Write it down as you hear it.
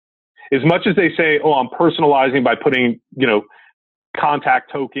as much as they say, oh, I'm personalizing by putting, contact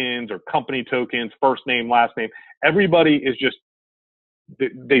tokens or company tokens, first name, last name, everybody is just,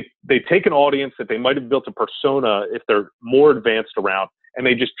 they take an audience that they might have built a persona if they're more advanced around, and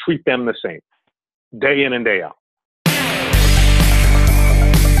they just treat them the same day in and day out.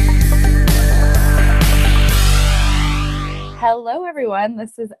 Hello, everyone.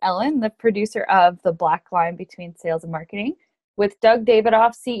 This is Ellen, the producer of The Black Line Between Sales and Marketing, with Doug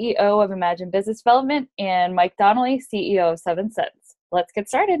Davidoff, CEO of Imagine Business Development, and Mike Donnelly, CEO of 7 Cents. Let's get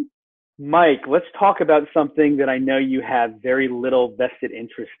started. Mike, let's talk about something that I know you have very little vested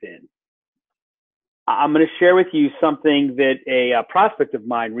interest in. I'm going to share with you something that a prospect of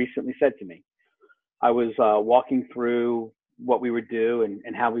mine recently said to me. I was walking through what we would do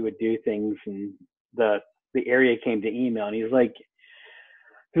and how we would do things, and the area came to email, and he's like,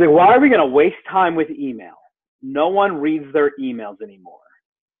 why are we going to waste time with email? No one reads their emails anymore.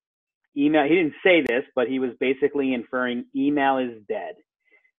 Email, he didn't say this, but he was basically inferring email is dead.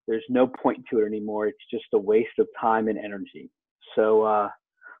 There's no point to it anymore. It's just a waste of time and energy. So,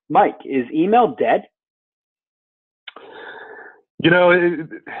 Mike, is email dead?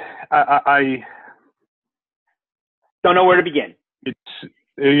 I don't know where to begin.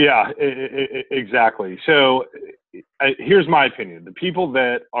 Yeah, exactly. So here's my opinion. The people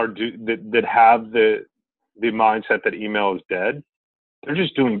that have the mindset that email is dead, they're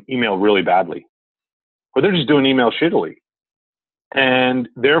just doing email really badly, or they're just doing email shittily, and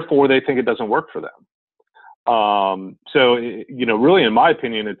therefore they think it doesn't work for them. So really, in my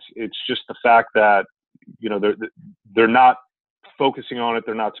opinion, it's just the fact that they're not focusing on it,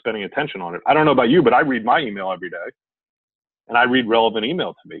 they're not spending attention on it. I don't know about you, but I read my email every day. And I read relevant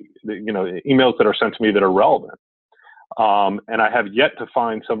email to me, emails that are sent to me that are relevant. And I have yet to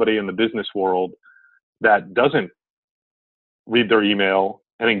find somebody in the business world that doesn't read their email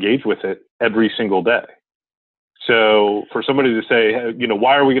and engage with it every single day. So for somebody to say,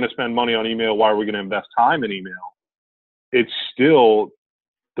 why are we going to spend money on email? Why are we going to invest time in email? It's still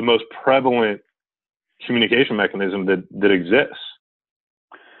the most prevalent communication mechanism that exists.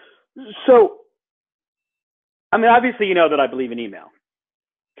 So, obviously, you know that I believe in email,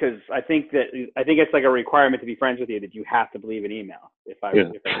 because I think it's like a requirement to be friends with you that you have to believe in email.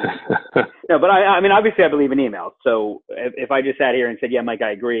 No, but obviously I believe in email. So if I just sat here and said, yeah, Mike,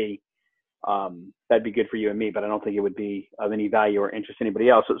 I agree, that'd be good for you and me, but I don't think it would be of any value or interest to anybody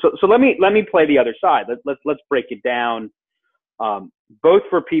else. So let me play the other side. Let's break it down, both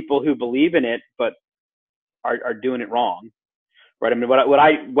for people who believe in it but are doing it wrong. Right. What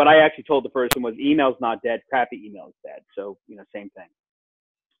I actually told the person was email's not dead, crappy email is dead. So, same thing.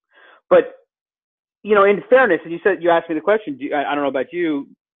 But, in fairness, and you asked me the question, I don't know about you,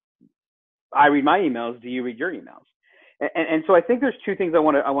 I read my emails. Do you read your emails? And so I think there's two things I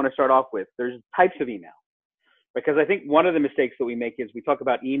want to start off with. There's types of email, because I think one of the mistakes that we make is we talk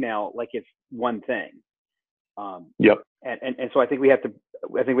about email like it's one thing. Yep. And so I think we have to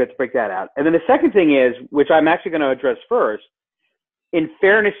break that out. And then the second thing is, which I'm actually going to address first, in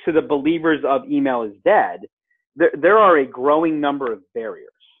fairness to the believers of email is dead, there are a growing number of barriers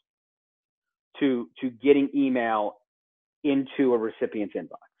to getting email into a recipient's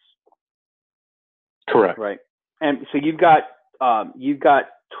inbox. Correct. Right. And so you've got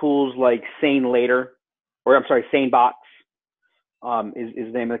tools like SaneBox, is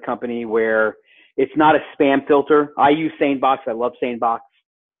the name of the company, where it's not a spam filter. I use SaneBox. I love SaneBox.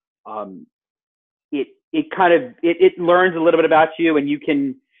 It learns a little bit about you, and you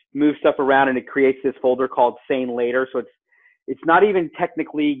can move stuff around, and it creates this folder called Sane Later. So it's not even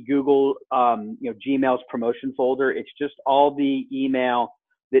technically Google, Gmail's promotion folder. It's just all the email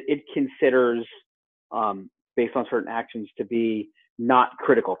that it considers, based on certain actions, to be not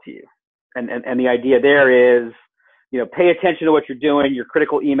critical to you. And the idea there is, pay attention to what you're doing. Your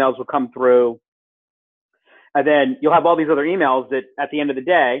critical emails will come through. And then you'll have all these other emails that at the end of the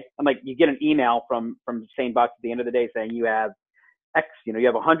day, you get an email from SaneBox at the end of the day saying you have X, you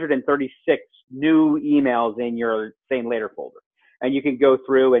have 136 new emails in your Sane Later folder. And you can go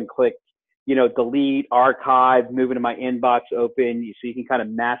through and click, delete, archive, move into my inbox, open, so you can kind of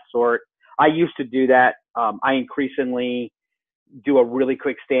mass sort. I used to do that. I increasingly do a really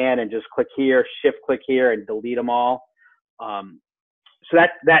quick scan and just click here, shift click here, and delete them all. So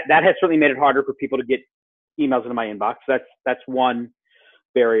that has certainly made it harder for people to get emails into my inbox. That's one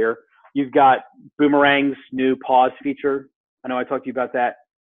barrier. You've got Boomerang's new pause feature. I know I talked to you about that.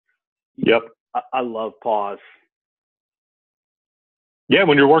 Yep. I love pause. Yeah,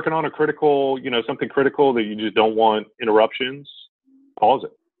 when you're working on a critical, something critical that you just don't want interruptions, pause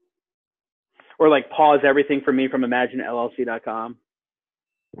it. Or pause everything for me from imaginellc.com.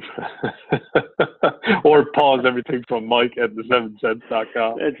 Or pause everything from Mike at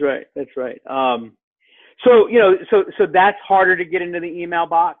the7cents.com. That's right. So that's harder to get into the email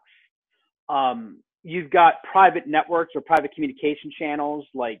box. You've got private networks or private communication channels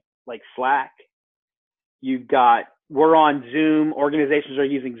like Slack. We're on Zoom. Organizations are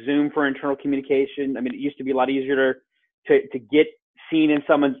using Zoom for internal communication. I mean, it used to be a lot easier to get seen in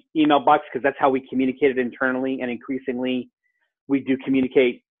someone's email box because that's how we communicated internally, and increasingly we do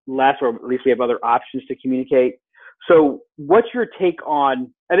communicate less, or at least we have other options to communicate. So what's your take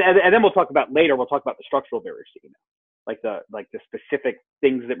on, and then we'll talk about the structural barriers to email, like the specific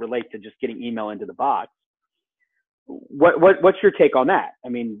things that relate to just getting email into the box. What's your take on that? I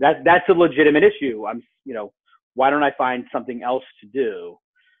mean, that's a legitimate issue. Why don't I find something else to do,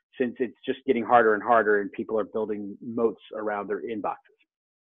 since it's just getting harder and harder and people are building moats around their inboxes?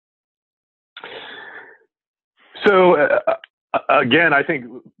 So again, I think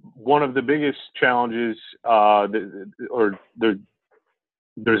one of the biggest challenges,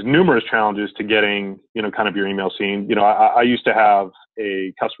 there's numerous challenges to getting, kind of your email seen. I used to have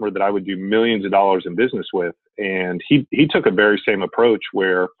a customer that I would do millions of dollars in business with, and he took a very same approach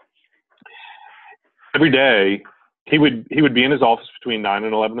where every day he would be in his office between 9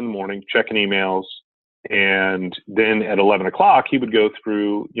 and 11 in the morning, checking emails. And then at 11 o'clock, he would go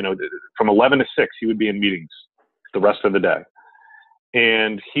through, from 11 to 6, he would be in meetings the rest of the day.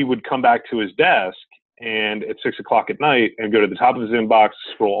 And he would come back to his desk and at 6 o'clock at night and go to the top of his inbox,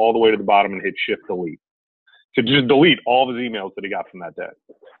 scroll all the way to the bottom and hit shift delete. To just delete all of his emails that he got from that day.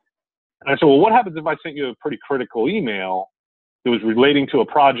 And I said, well, what happens if I sent you a pretty critical email that was relating to a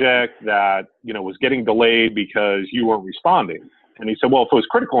project that, was getting delayed because you weren't responding? And he said, well, if it was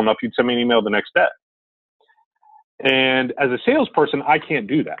critical enough, you'd send me an email the next day. And as a salesperson, I can't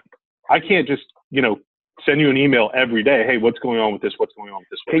do that. I can't just, send you an email every day. Hey, what's going on with this? What's going on with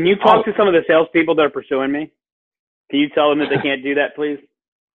this? Can you talk to some of the salespeople that are pursuing me? Can you tell them that they can't do that, please?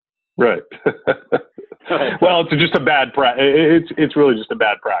 Right. Well, it's just a bad practice. It's really just a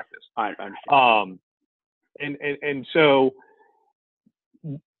bad practice. I understand. And so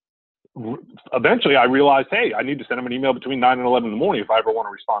eventually I realized, hey, I need to send him an email between 9 and 11 in the morning if I ever want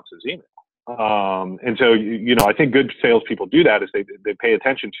to respond to his email. And so, I think good salespeople do that, is they pay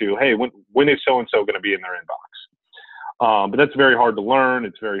attention to, hey, when is so-and-so going to be in their inbox? But that's very hard to learn.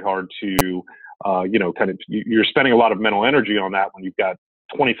 It's very hard to, you're spending a lot of mental energy on that when you've got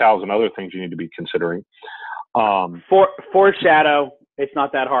 20,000 other things you need to be considering. Foreshadow. It's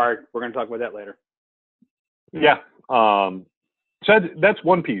not that hard. We're going to talk about that later. Yeah. So that's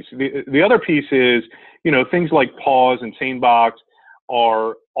one piece. The other piece is, things like Pause and SaneBox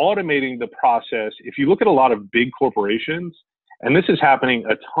are automating the process. If you look at a lot of big corporations, and this is happening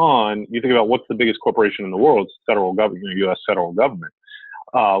a ton, you think about what's the biggest corporation in the world, it's the federal government, U.S. federal government.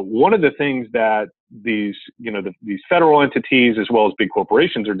 One of the things that these federal entities as well as big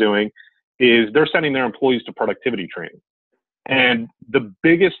corporations are doing is they're sending their employees to productivity training. And the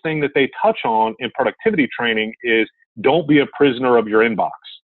biggest thing that they touch on in productivity training is don't be a prisoner of your inbox,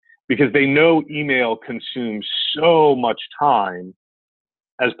 because they know email consumes so much time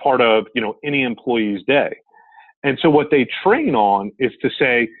as part of, any employee's day. And so what they train on is to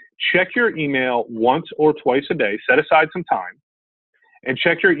say, check your email once or twice a day, set aside some time, and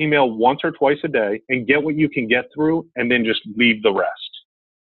check your email once or twice a day and get what you can get through, and then just leave the rest.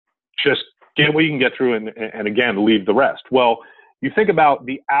 Just get what you can get through and again, leave the rest. Well, you think about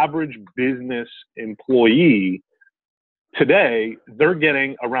the average business employee today, they're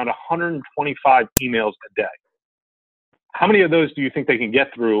getting around 125 emails a day. How many of those do you think they can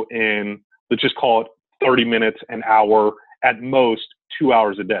get through in, let's just call it 30 minutes, an hour, at most 2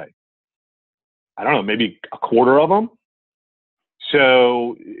 hours a day? I don't know, maybe a quarter of them.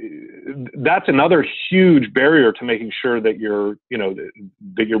 So that's another huge barrier to making sure that you're,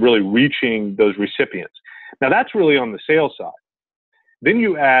 that you're really reaching those recipients. Now that's really on the sales side. Then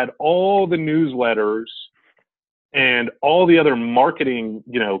you add all the newsletters and all the other marketing,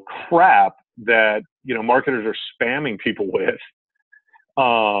 crap that, marketers are spamming people with.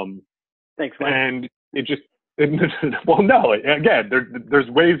 Thanks, Mike. And it just, well, no, again, there's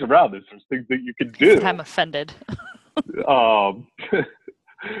ways around this. There's things that you can do. I'm offended.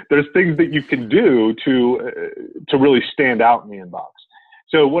 There's things that you can do to really stand out in the inbox.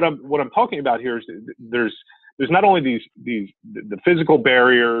 So what I'm talking about here is there's not only the physical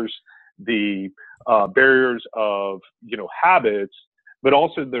barriers, the barriers of habits, but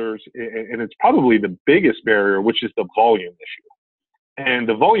also there's, and it's probably the biggest barrier, which is the volume issue. And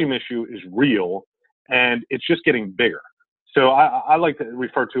the volume issue is real, and it's just getting bigger. So I like to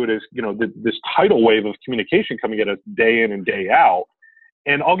refer to it as, this tidal wave of communication coming at us day in and day out.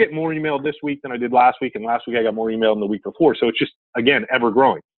 And I'll get more email this week than I did last week. And last week I got more email than the week before. So it's just, again, ever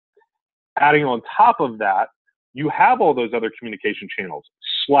growing. Adding on top of that, you have all those other communication channels,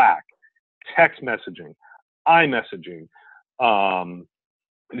 Slack, text messaging, iMessaging,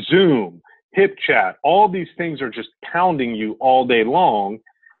 Zoom, HipChat. All these things are just pounding you all day long.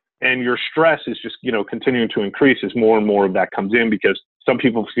 And your stress is just, continuing to increase as more and more of that comes in, because some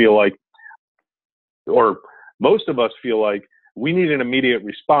people feel like, or most of us feel like, we need an immediate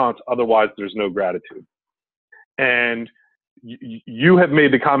response. Otherwise, there's no gratitude. And you have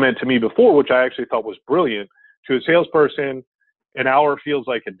made the comment to me before, which I actually thought was brilliant. To a salesperson, an hour feels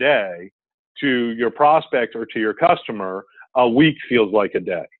like a day. To your prospect or to your customer, a week feels like a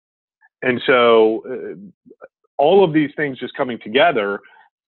day. And so all of these things just coming together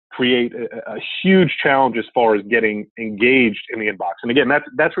create a huge challenge as far as getting engaged in the inbox. And again,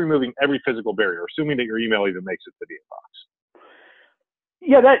 that's removing every physical barrier, assuming that your email even makes it to the inbox.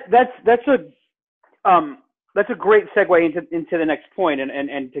 Yeah, that's a great segue into the next point.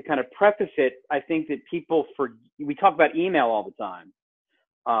 And to kind of preface it, I think that we talk about email all the time.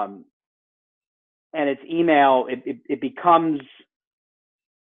 And it's email, it becomes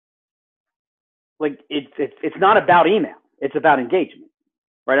like, it's not about email. It's about engagement,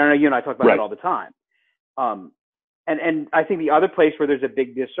 right? I know you and I talk about that all the time. And I think the other place where there's a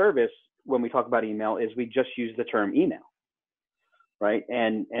big disservice when we talk about email is we just use the term email. Right.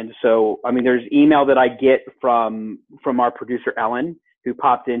 And so, I mean, there's email that I get from our producer, Ellen, who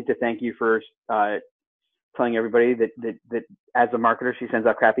popped in to thank you for telling everybody that as a marketer, she sends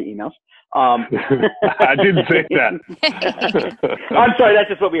out crappy emails. I didn't say that. I'm sorry. That's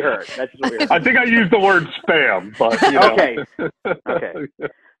just what we heard. I think I used the word spam, but Okay.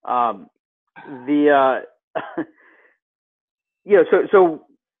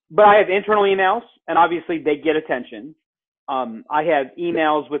 But I have internal emails, and obviously they get attention. I have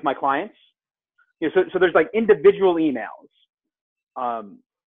emails with my clients, so there's like individual emails,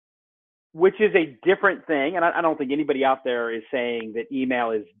 which is a different thing. And I don't think anybody out there is saying that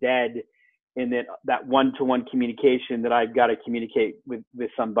email is dead in that one-to-one communication that I've got to communicate with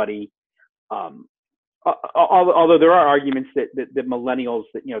somebody. Although there are arguments that millennials,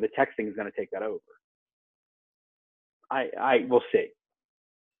 that, the texting is going to take that over. I will see.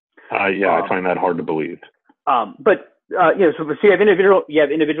 I find that hard to believe. So you have individual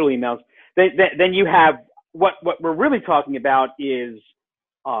emails. Then you have what we're really talking about is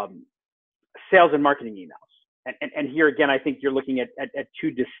sales and marketing emails. And here again, I think you're looking at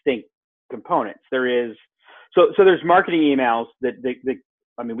two distinct components. There's marketing emails that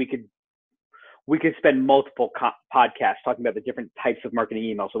I mean, we could spend multiple podcasts talking about the different types of marketing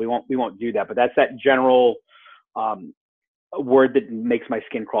emails. So we won't do that. But that's that general word that makes my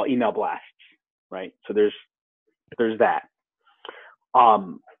skin crawl: email blasts, right? So there's that.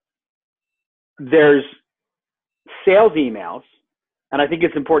 There's sales emails, and I think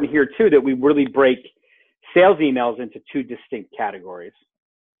it's important here too that we really break sales emails into two distinct categories.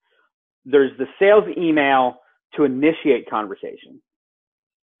 There's the sales email to initiate conversation,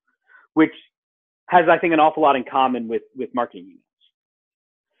 which has, I think, an awful lot in common with marketing emails.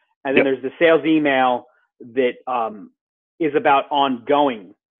 And then there's the sales email that is about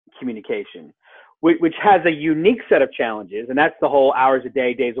ongoing communication, which has a unique set of challenges, and that's the whole hours a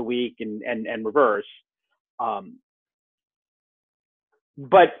day, days a week, and reverse.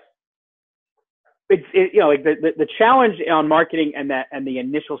 But the challenge on marketing and the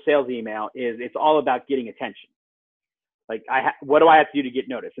initial sales email is it's all about getting attention. Like, what do I have to do to get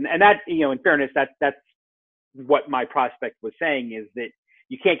noticed? And that, in fairness, that's what my prospect was saying, is that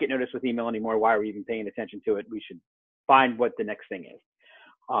you can't get noticed with email anymore. Why are we even paying attention to it? We should find what the next thing is.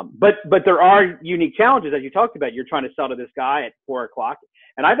 But there are unique challenges, as you talked about. You're trying to sell to this guy at 4:00.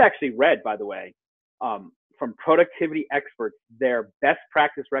 And I've actually read, by the way, from productivity experts, their best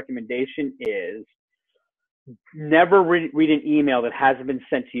practice recommendation is never read an email that hasn't been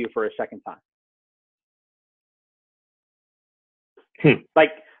sent to you for a second time.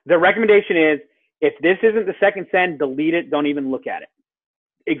 Like, the recommendation is, if this isn't the second send, delete it. Don't even look at it.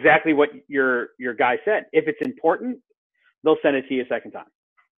 Exactly what your guy said. If it's important, they'll send it to you a second time.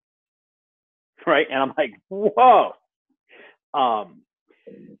 Right? And I'm like, whoa.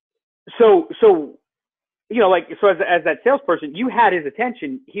 As that salesperson, you had his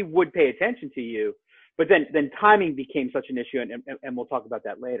attention. He would pay attention to you, but then timing became such an issue, and we'll talk about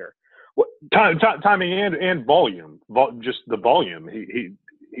that later. Timing and volume, just the volume.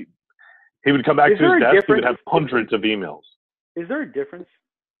 He would come back to his desk. He would have hundreds of emails. Is there a difference?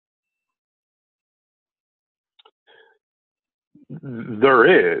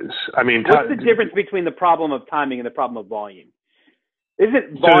 There is. I mean, what's the difference between the problem of timing and the problem of volume?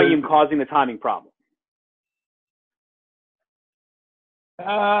 Isn't volume causing the timing problem?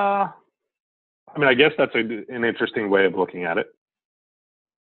 I mean, I guess that's an interesting way of looking at it.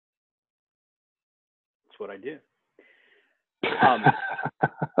 That's what I do.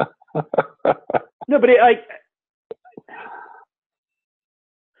 No, but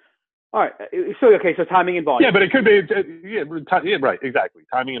all right. So timing and volume. Yeah, but it could be. Yeah, right. Exactly.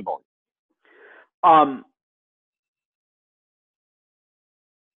 Timing and volume.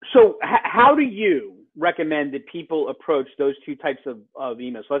 So how do you recommend that people approach those two types of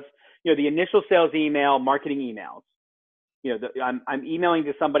emails? So the initial sales email, marketing emails. I'm emailing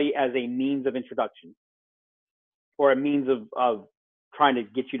to somebody as a means of introduction or a means of trying to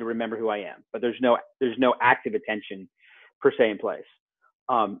get you to remember who I am, but there's no active attention per se in place.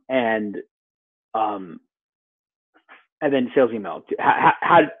 And then sales email.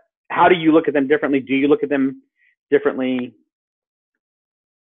 How do you look at them differently? Do you look at them differently?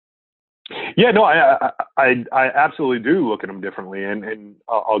 Yeah, no, I absolutely do look at them differently, and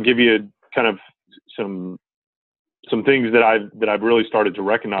I'll give you kind of some things that I've really started to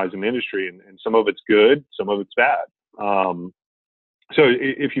recognize in the industry, and some of it's good, some of it's bad. So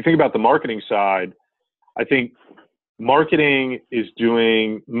if you think about the marketing side, I think most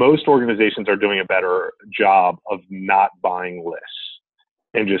organizations are doing a better job of not buying lists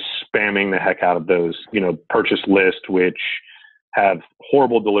and just spamming the heck out of those, purchase lists, which have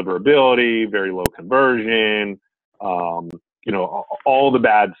horrible deliverability, very low conversion, all the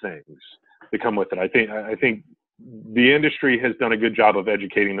bad things that come with it. I think the industry has done a good job of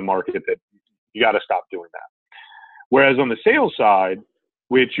educating the market that you got to stop doing that. Whereas on the sales side,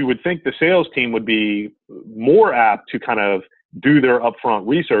 which you would think the sales team would be more apt to kind of do their upfront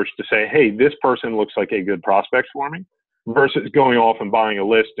research to say, hey, this person looks like a good prospect for me, versus going off and buying a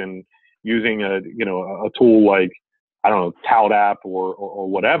list and using a tool like, I don't know, ToutApp or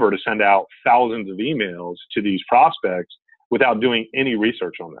whatever to send out thousands of emails to these prospects without doing any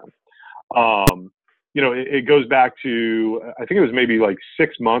research on them. It goes back to, I think it was maybe like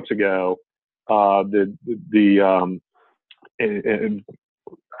 6 months ago, I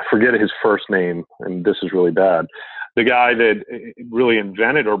forget his first name, and this is really bad. The guy that really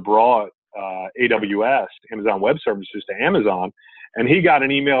invented or brought AWS, Amazon Web Services, to Amazon, and he got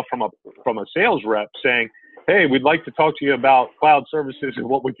an email from a sales rep saying, hey, we'd like to talk to you about cloud services and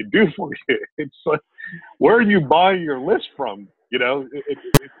what we can do for you. It's like, where are you buying your list from?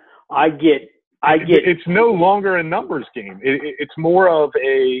 I get. It's no longer a numbers game. It's more of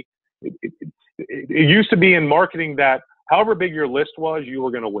it used to be in marketing that however big your list was, you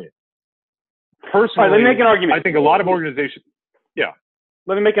were going to win. Personally, let me make an argument. I think a lot of organizations, yeah.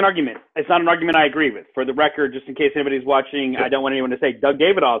 Let me make an argument. It's not an argument I agree with. For the record, just in case anybody's watching, I don't want anyone to say Doug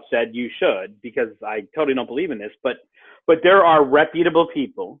Davidoff said you should, because I totally don't believe in this. But there are reputable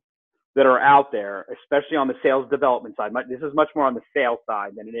people that are out there, especially on the sales development side. This is much more on the sales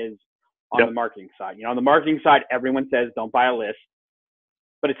side than it is on the marketing side. On the marketing side, everyone says don't buy a list.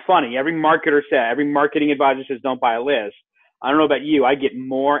 But it's funny. Every marketing advisor says don't buy a list. I don't know about you. I get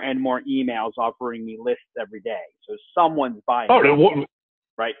more and more emails offering me lists every day. So someone's buying.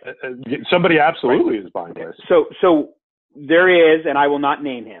 Right. Somebody absolutely is buying this. So there is, and I will not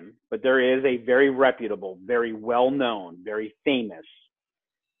name him, but there is a very reputable, very well-known, very famous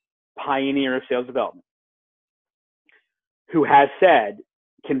pioneer of sales development who has said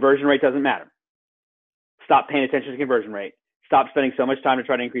conversion rate doesn't matter. Stop paying attention to conversion rate. Stop spending so much time to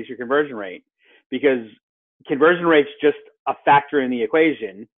try to increase your conversion rate, because conversion rate's just a factor in the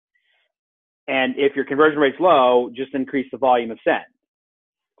equation. And if your conversion rate's low, just increase the volume of send.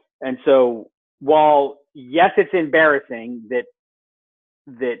 And so while, yes, it's embarrassing that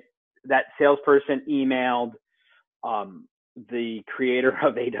salesperson emailed the creator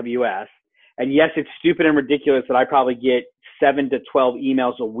of AWS, and yes, it's stupid and ridiculous that I probably get 7 to 12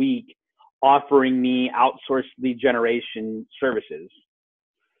 emails a week offering me outsourced lead generation services.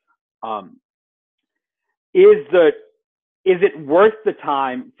 Is it worth the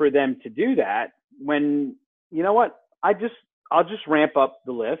time for them to do that when, you know what, I'll just ramp up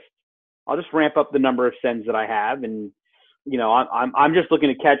the list. I'll just ramp up the number of sends that I have. And, I'm just looking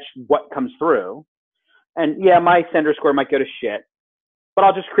to catch what comes through. And yeah, my sender score might go to shit, but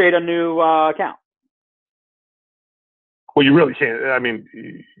I'll just create a new account. Well, you really can't. I mean,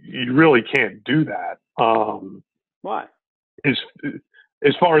 you really can't do that. Why?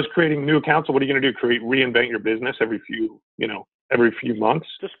 As far as creating new accounts, what are you going to do? Reinvent your business every few months?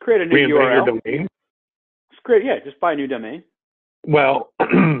 Just create a new reinvent URL. Your domain. Just buy a new domain. Well,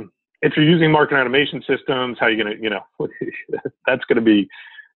 if you're using marketing automation systems, how are you going to, that's going to be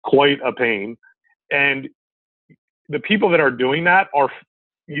quite a pain. And the people that are doing that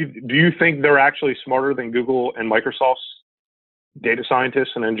do you think they're actually smarter than Google and Microsoft's data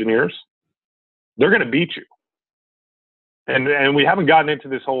scientists and engineers? They're going to beat you. And we haven't gotten into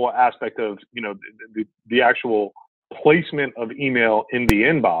this whole aspect of, the actual placement of email in the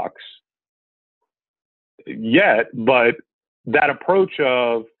inbox yet, but that approach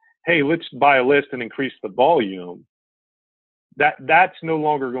of, hey, let's buy a list and increase the volume, that's no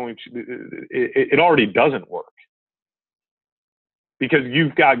longer going to, it already doesn't work. Because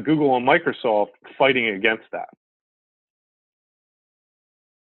you've got Google and Microsoft fighting against that.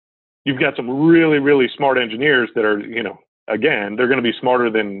 You've got some really, really smart engineers that are, again, they're going to be smarter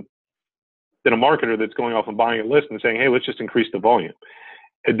than a marketer that's going off and buying a list and saying, hey, let's just increase the volume.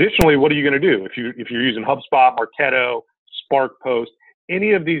 Additionally, what are you going to do? If you're using HubSpot, Marketo, SparkPost,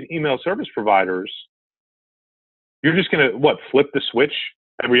 any of these email service providers, you're just going to, flip the switch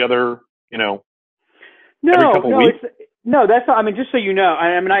every other, every couple of weeks? No, that's not, just so you know,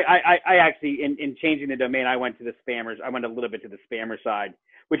 I actually, in changing the domain, I went to the spammers. I went a little bit to the spammer side,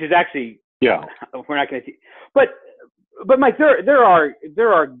 which is actually, yeah, we're not going to see, but Mike, there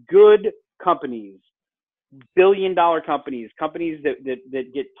are good companies, billion-dollar companies that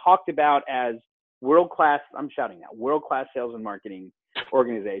get talked about as world-class, I'm shouting now, world-class sales and marketing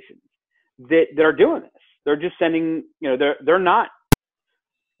organizations that are doing this. They're just sending, they're not,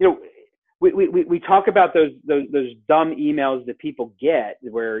 we talk about those dumb emails that people get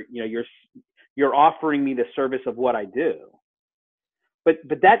where, you're offering me the service of what I do. But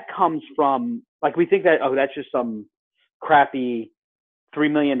that comes from, like, we think that, that's just some crappy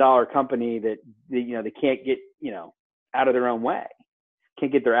 $3 million company that they can't get, out of their own way,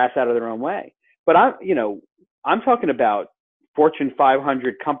 can't get their ass out of their own way. But I'm talking about Fortune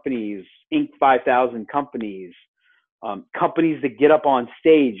 500 companies, Inc. 5000 companies, companies that get up on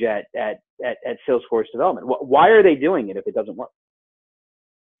stage at Salesforce development. Why are they doing it if it doesn't work?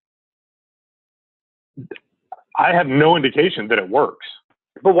 I have no indication that it works.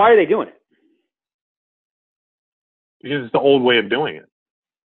 But why are they doing it? Because it's the old way of doing it.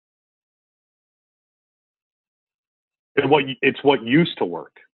 It's what used to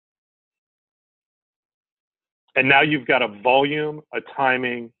work. And now you've got a volume, a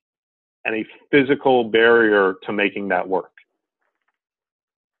timing, and a physical barrier to making that work.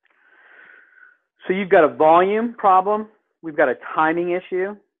 So you've got a volume problem, we've got a timing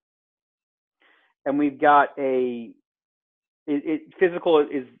issue, and we've got physical.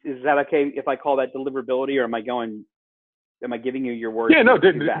 Is that okay if I call that deliverability, or am I giving you your word? Yeah, no,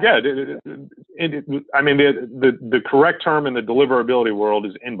 the correct term in the deliverability world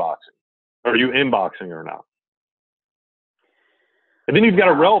is inboxing. Are you inboxing or not? And then you've got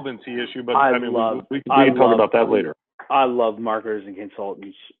a relevancy issue, but we can talk about that later. I love marketers and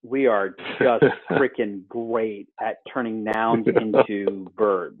consultants. We are just freaking great at turning nouns into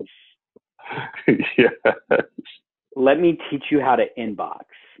verbs. Yes. Let me teach you how to inbox.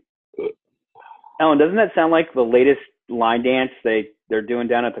 Ellen, doesn't that sound like the latest line dance they're doing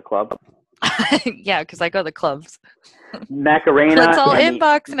down at the club? Yeah, because I go to the clubs. Macarena. Let's all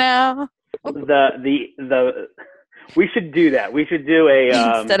inbox now. We should do that. We should do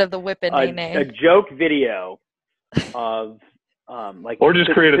instead of the whipping a joke video of or just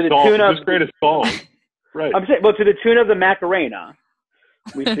create a song. Just create a song. Right. I'm saying, to the tune of the Macarena,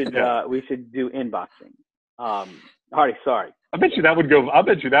 we should we should do inboxing. Hardy, sorry. I bet you that would go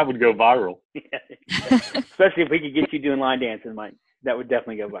viral. Especially if we could get you doing line dancing, Mike. That would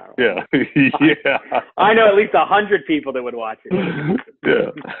definitely go viral. Yeah. Yeah. I know at least 100 people that would watch it.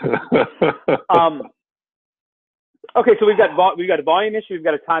 Yeah. Okay, so we've got a volume issue, we've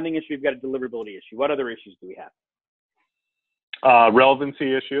got a timing issue, we've got a deliverability issue. What other issues do we have?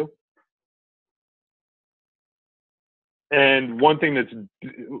 Relevancy issue. And one thing that's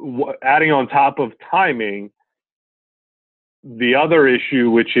adding on top of timing, the other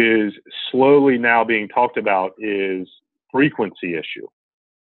issue, which is slowly now being talked about, is frequency issue.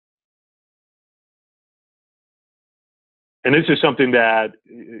 And this is something that,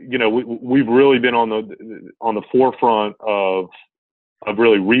 we've really been on the forefront of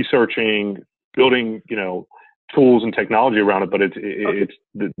really researching, building, tools and technology around it, but it's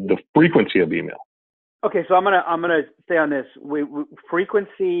the frequency of email. Okay, so I'm gonna stay on this.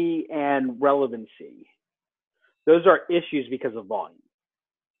 Frequency and relevancy; those are issues because of volume.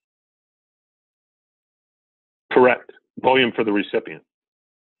 Correct. Volume for the recipient.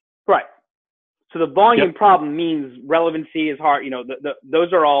 Right. So the volume problem means relevancy is hard.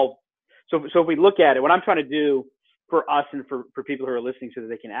 Those are all. So if we look at it, what I'm trying to do for us and for people who are listening so that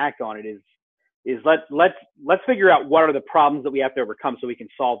they can act on it is let's figure out what are the problems that we have to overcome so we can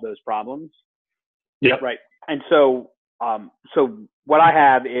solve those problems. Yeah. Right. And so, so what I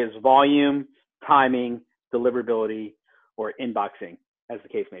have is volume, timing, deliverability, or inboxing, as the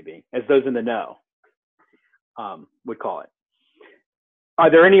case may be, as those in the know would call it. Are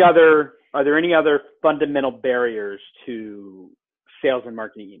there any other fundamental barriers to sales and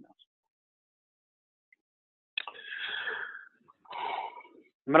marketing emails?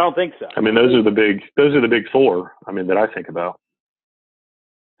 I don't think so. I mean, those are the big four. I mean, that I think about.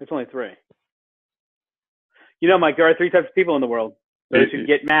 It's only three. You know, Mike, there are three types of people in the world: those who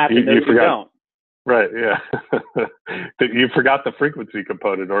get math and those who don't. Right. Yeah. You forgot the frequency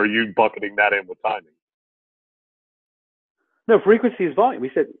component, or are you bucketing that in with timing? No, frequency is volume.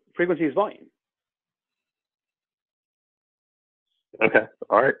 We said frequency is volume. Okay.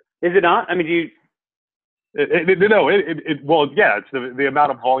 All right. Is it not? I mean, do you? Well, yeah, it's the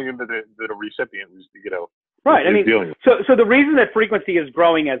amount of volume that a recipient was, right. I mean, dealing with. So the reason that frequency is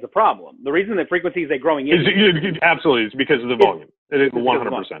growing as a problem, the reason that frequency is a growing issue, absolutely, it's because of the volume. It is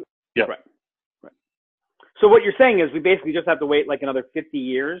 100%. Yeah. Right. So what you're saying is we basically just have to wait like another 50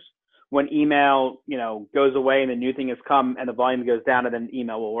 years when email, goes away and the new thing has come and the volume goes down, and then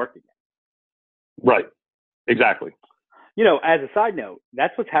email will work again. Right. Exactly. As a side note,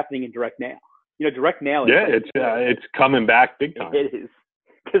 that's what's happening in direct mail. Direct mail. Yeah, it's coming back big time. It is,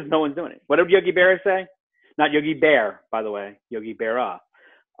 because no one's doing it. What did Yogi Berra say? Not Yogi Bear, by the way. Yogi Berra.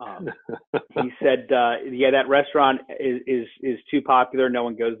 He said, that restaurant is too popular. No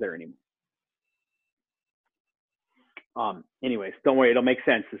one goes there anymore. Anyways, don't worry. It'll make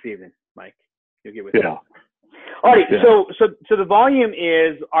sense this evening, Mike. You'll get with it. Yeah. All right. Yeah. So the volume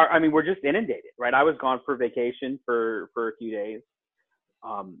is, we're just inundated, right? I was gone for vacation for a few days.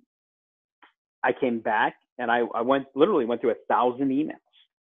 I came back and I literally went through 1,000 emails.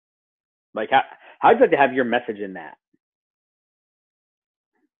 Like, how'd you like to have your message in that?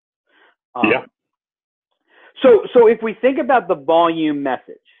 Yeah. So if we think about the volume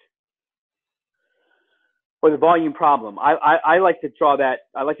message or the volume problem, I like to draw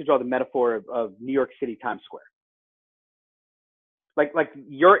the metaphor of New York City Times Square. Like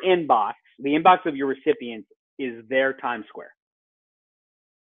your inbox, the inbox of your recipient is their Times Square.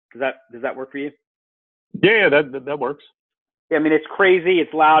 Does that work for you? Yeah, that works. Yeah, I mean, it's crazy,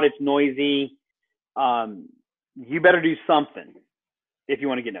 it's loud, it's noisy. You better do something if you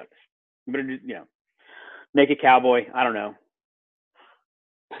want to get noticed. You better do, naked cowboy. I don't know.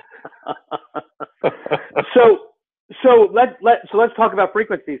 So let's talk about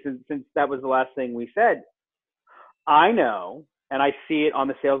frequency since that was the last thing we said. I know, and I see it on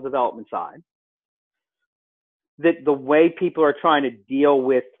the sales development side, that the way people are trying to deal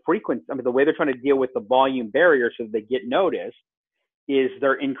with frequency, the way they're trying to deal with the volume barrier so that they get noticed, is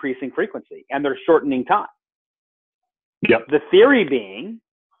they're increasing frequency and they're shortening time. Yep. The theory being,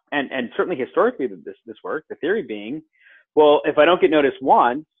 and certainly historically this worked, the theory being, well, if I don't get noticed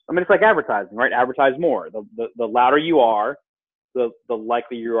once, it's like advertising, right? Advertise more. The louder you are, the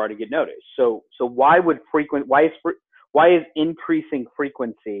likely you are to get noticed. So why is increasing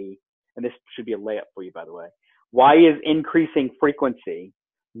frequency, and this should be a layup for you, by the way, why is increasing frequency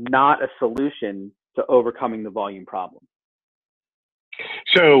not a solution to overcoming the volume problem?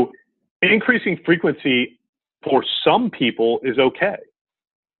 So increasing frequency for some people is okay.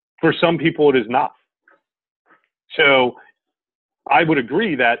 For some people, it is not. So I would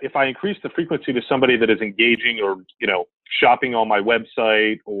agree that if I increase the frequency to somebody that is engaging or, shopping on my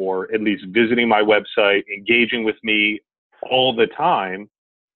website, or at least visiting my website, engaging with me all the time,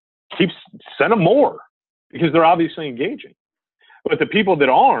 send them more because they're obviously engaging. But the people that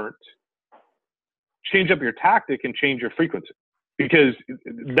aren't, change up your tactic and change your frequency, because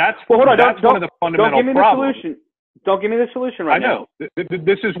that's one of the fundamental problems. Don't give me the solution. Don't give me the solution right now. I know.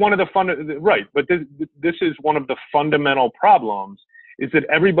 This is one of the right, but this is one of the fundamental problems, is that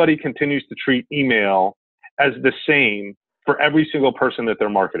everybody continues to treat email as the same for every single person that they're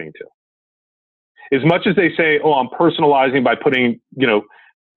marketing to. As much as they say, oh, I'm personalizing by putting,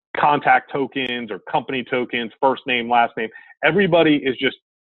 contact tokens or company tokens, first name, last name, everybody is just,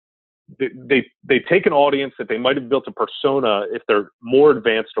 they take an audience that they might have built a persona if they're more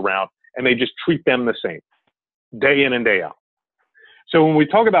advanced around, and they just treat them the same day in and day out. So when we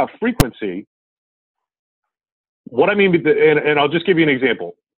talk about frequency, what I mean, and I'll just give you an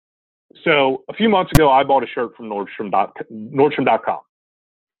example. So a few months ago, I bought a shirt from Nordstrom.com.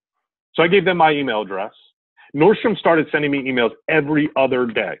 So I gave them my email address. Nordstrom started sending me emails every other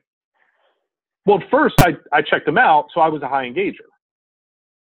day. Well, at first I checked them out, so I was a high engager.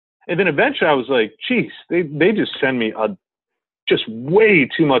 And then eventually I was like, geez, they just send me just way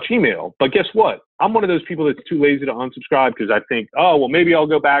too much email. But guess what? I'm one of those people that's too lazy to unsubscribe because I think, oh, well, maybe I'll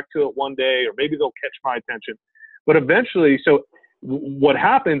go back to it one day, or maybe they'll catch my attention. But eventually, so what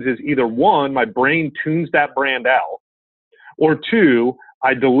happens is either one, my brain tunes that brand out, or two,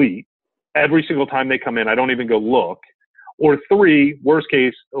 I delete every single time they come in. I don't even go look. Or three, worst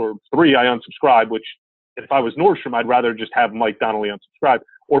case, or three, I unsubscribe, which if I was Nordstrom, I'd rather just have Mike Donnelly unsubscribe.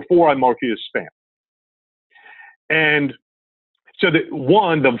 Or four, I mark you as spam. And so that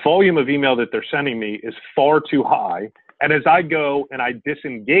one, the volume of email that they're sending me is far too high. And as I go and I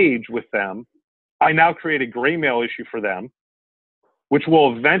disengage with them, I now create a gray mail issue for them, which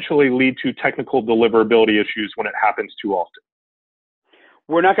will eventually lead to technical deliverability issues when it happens too often.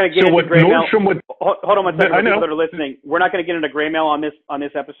 We're not going to get into gray mail. Hold on one second, for people that are listening. We're not going to get into gray mail on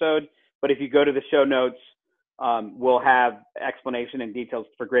this episode, but if you go to the show notes, we'll have explanation and details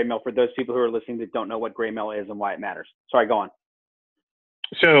for gray mail for those people who are listening that don't know what gray mail is and why it matters. Sorry, go on.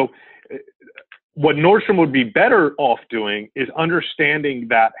 So what Nordstrom would be better off doing is understanding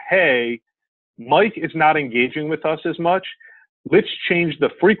that, hey, Mike is not engaging with us as much. Let's change the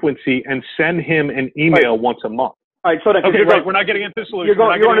frequency and send him an email once a month. All right, so we're not getting into the solution. You're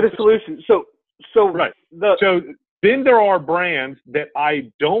going to the solution. So right. So then there are brands that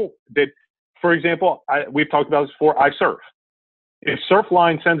for example, we've talked about this before. I surf. If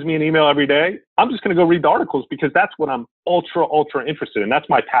Surfline sends me an email every day, I'm just going to go read the articles because that's what I'm ultra interested in. That's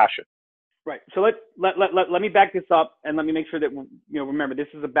my passion. Right. So let me back this up and let me make sure that, remember, this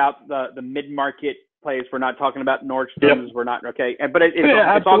is about the mid-market place. We're not talking about Nordstrom's. Yep. We're not, okay. But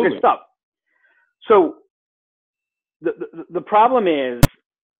it's all good stuff. So the problem is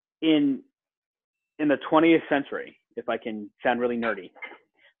in the 20th century, if I can sound really nerdy,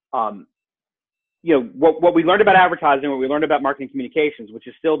 what we learned about advertising, what we learned about marketing communications, which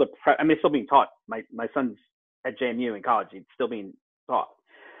is still it's still being taught. My son's at JMU in college. It's still being taught.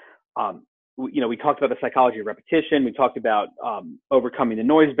 We talked about the psychology of repetition. We talked about overcoming the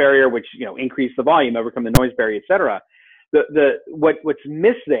noise barrier, which, increase the volume, overcome the noise barrier, et cetera. What's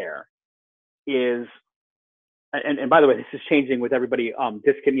missed there is, and by the way, this is changing with everybody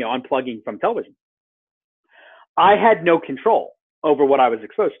unplugging from television. I had no control over what I was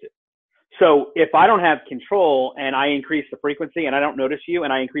exposed to. So if I don't have control and I increase the frequency and I don't notice you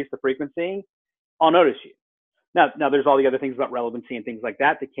and I increase the frequency, I'll notice you. Now there's all the other things about relevancy and things like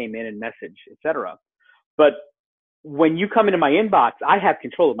that came in and message, et cetera. But when you come into my inbox, I have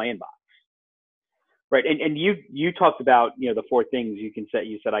control of my inbox. Right. And you talked about, the four things you can set.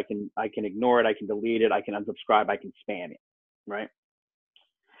 You said I can ignore it, I can delete it, I can unsubscribe, I can spam it. Right.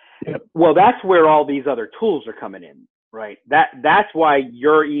 Yep. Well, that's where all these other tools are coming in. Right. That's why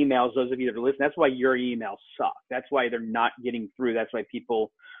your emails, those of you that are listening, that's why your emails suck. That's why they're not getting through. That's why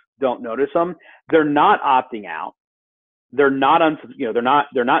people don't notice them. They're not opting out. They're not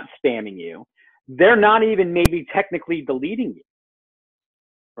they're not spamming you. They're not even maybe technically deleting you.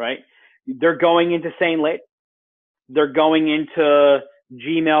 Right. They're going into saying later. They're going into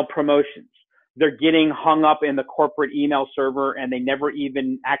Gmail promotions. They're getting hung up in the corporate email server and they never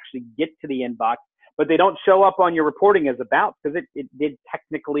even actually get to the inbox, but they don't show up on your reporting as about because it did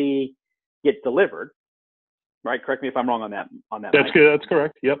technically get delivered. Right? Correct me if I'm wrong on that. That's good. That's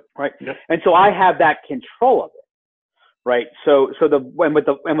correct. Yep. Right. Yep. And so I have that control of it. Right. So what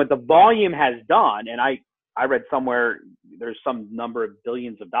the volume has done, and I read somewhere there's some number of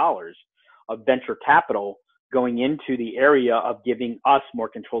billions of dollars of venture capital going into the area of giving us more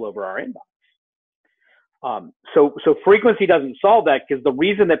control over our inbox. So frequency doesn't solve that because the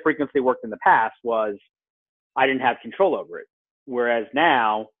reason that frequency worked in the past was I didn't have control over it. Whereas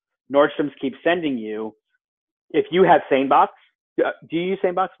now Nordstrom's keeps sending you, if you have SaneBox, do you use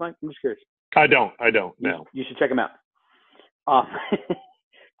SaneBox, Mike? I'm just curious. I don't. No. You should check them out.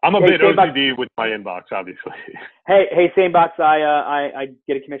 I'm a bit OCD with my inbox, obviously. Hey, SaneBox, I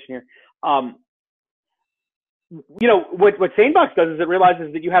get a commission here. What SaneBox does is it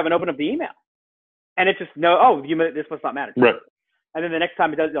realizes that you haven't opened up the email, and it just this must not matter. Right. And then the next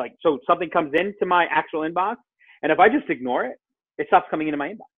time it does, so something comes into my actual inbox, and if I just ignore it, it stops coming into my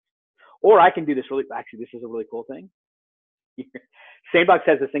inbox. Or I can do this this is a really cool thing. SaneBox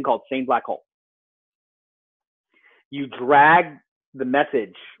has this thing called Sane Black Hole. You drag the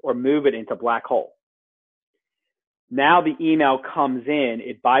message or move it into black hole. Now the email comes in,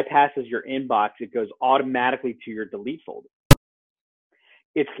 it bypasses your inbox, it goes automatically to your delete folder.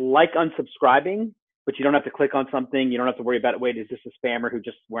 It's like unsubscribing, but you don't have to click on something. You don't have to worry about, wait, is this a spammer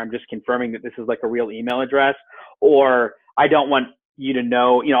where I'm just confirming that this is like a real email address, or I don't want you to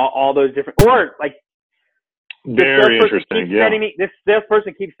know, all those different, or like, very interesting. Yeah. This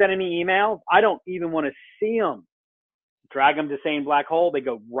salesperson keeps sending me emails. I don't even want to see them drag them to Sane Black Hole, they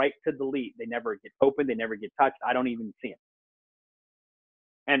go right to delete. They never get opened. They never get touched. I don't even see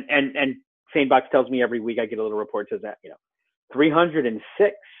them. And SaneBox tells me every week I get a little report that says that,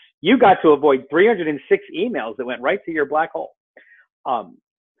 306. You got to avoid 306 emails that went right to your black hole.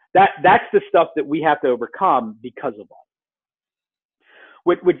 That's the stuff that we have to overcome because of all.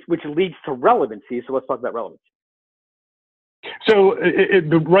 Which leads to relevancy. So let's talk about relevancy. So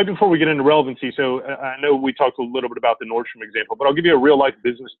right before we get into relevancy, so I know we talked a little bit about the Nordstrom example, but I'll give you a real life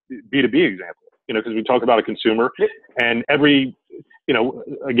business B2B example, because we talk about a consumer and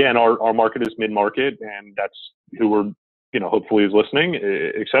again, our market is mid-market, and that's who we're, hopefully is listening,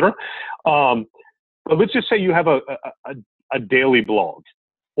 et cetera. But let's just say you have a daily blog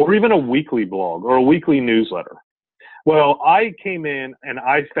or even a weekly blog or a weekly newsletter. Well, I came in and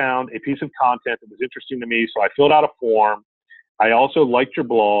I found a piece of content that was interesting to me, so I filled out a form. I also liked your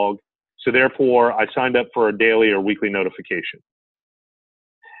blog, so therefore I signed up for a daily or weekly notification.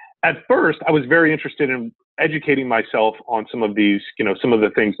 At first, I was very interested in educating myself on some of these, some of the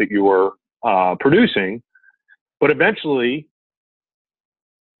things that you were producing, but eventually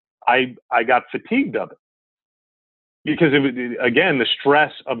I got fatigued of it because again, the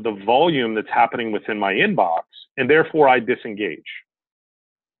stress of the volume that's happening within my inbox, and therefore I disengage.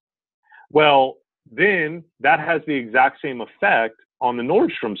 Well, then that has the exact same effect on the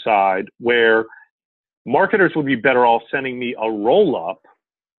Nordstrom side, where marketers would be better off sending me a roll-up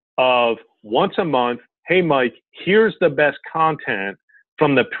of once a month, hey, Mike, here's the best content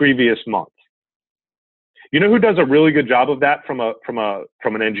from the previous month. You know who does a really good job of that from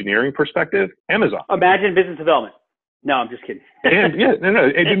an engineering perspective? Amazon. Imagine Business Development. No, I'm just kidding. And yeah,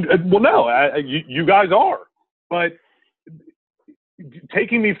 you guys are, but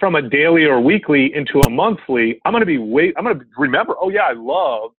taking me from a daily or weekly into a monthly, I'm going to remember, oh yeah, I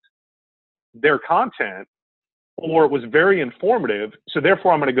loved their content, or it was very informative, so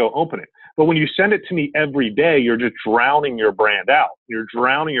therefore I'm going to go open it. But when you send it to me every day, you're just drowning your brand out. You're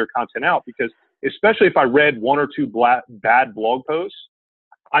drowning your content out, because especially if I read one or two bad blog posts,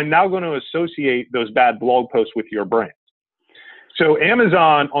 I'm now going to associate those bad blog posts with your brand. So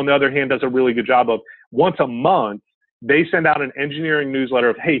Amazon, on the other hand, does a really good job of once a month, they send out an engineering newsletter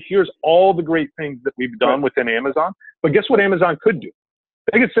of, hey, here's all the great things that we've done within Amazon. But guess what Amazon could do?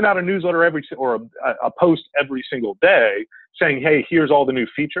 They could send out a newsletter or a post every single day saying, hey, here's all the new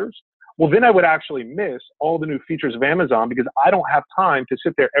features. Well, then I would actually miss all the new features of Amazon, because I don't have time to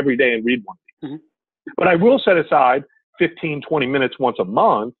sit there every day and read one of these. Mm-hmm. But I will set aside 15, 20 minutes once a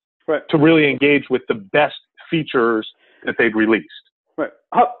month to really engage with the best features that they've released. Right.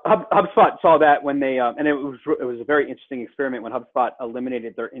 HubSpot saw that when they, and it was a very interesting experiment when HubSpot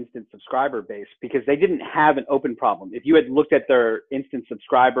eliminated their instant subscriber base, because they didn't have an open problem. If you had looked at their instant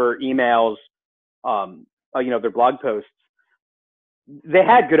subscriber emails, their blog posts, they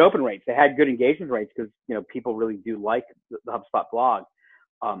had good open rates. They had good engagement rates because, people really do like the HubSpot blog.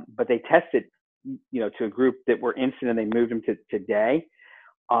 But they tested, to a group that were instant, and they moved them to today.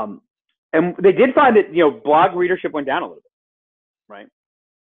 And they did find that, blog readership went down a little bit. Right.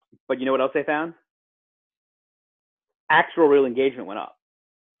 But you know what else they found? Actual real engagement went up.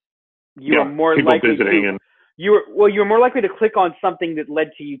 You were more likely you were more likely to click on something that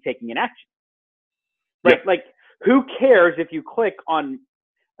led to you taking an action. Right. Yep. Like, who cares if you click on,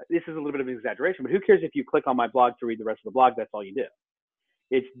 this is a little bit of an exaggeration, but who cares if you click on my blog to read the rest of the blog? That's all you do.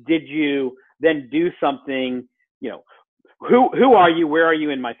 It's, did you then do something, who are you? Where are you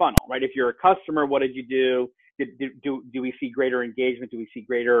in my funnel? Right. If you're a customer, what did you do? Do we see greater engagement? Do we see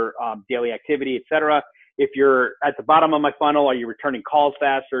greater daily activity, et cetera? If you're at the bottom of my funnel, are you returning calls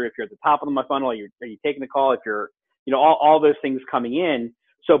faster? If you're at the top of my funnel, are you taking the call? If you're, all those things coming in.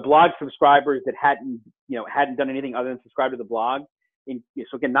 So blog subscribers that hadn't done anything other than subscribe to the blog.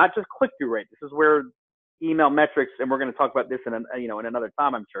 So again, not just click-through rate. This is where email metrics, and we're going to talk about this in another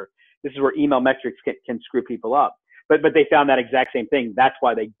time, I'm sure. This is where email metrics can screw people up. But they found that exact same thing. That's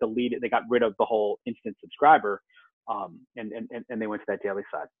why they got rid of the whole instant subscriber, and they went to that daily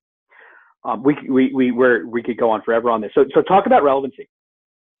side. We could go on forever on this. So talk about relevancy.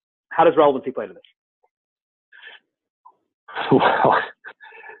 How does relevancy play to this? Well,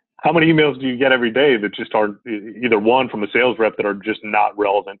 how many emails do you get every day that just aren't, either one from a sales rep that are just not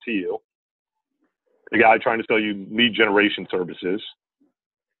relevant to you, the guy trying to sell you lead generation services,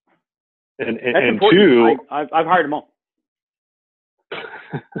 and two, I've hired them all.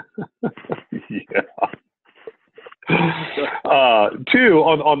 Yeah. Two,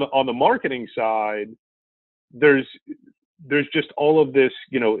 on the marketing side, there's just all of this,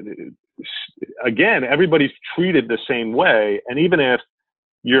 again, everybody's treated the same way. And even if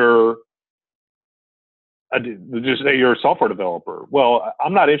you're just say you're a software developer. Well,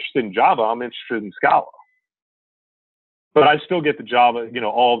 I'm not interested in Java. I'm interested in Scala. But I still get the Java,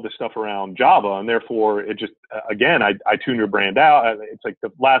 all of the stuff around Java. And therefore, it just, again, I tune your brand out. It's like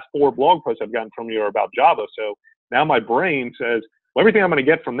the last 4 blog posts I've gotten from you are about Java. So now my brain says, well, everything I'm going to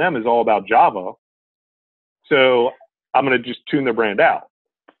get from them is all about Java. So I'm going to just tune their brand out.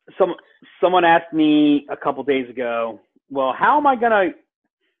 Someone asked me a couple days ago, well, how am I going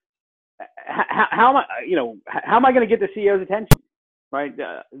to get the CEO's attention? Right?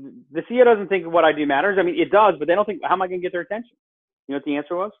 The CEO doesn't think what I do matters. I mean, it does, but they don't think, how am I going to get their attention? You know what the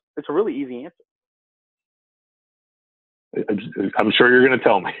answer was? It's a really easy answer. I'm sure you're going to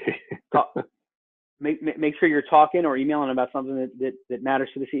tell me. Make sure you're talking or emailing about something that matters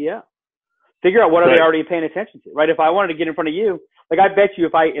to the CEO. Figure out what are they already paying attention to, right? If I wanted to get in front of you, like I bet you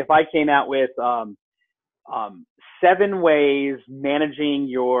if I came out with 7 ways managing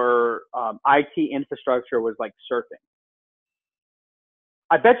your IT infrastructure was like surfing,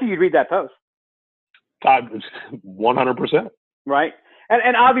 I bet you'd read that post. 100%. Right.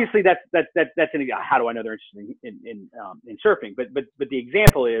 And obviously that's how do I know they're interested in surfing? But the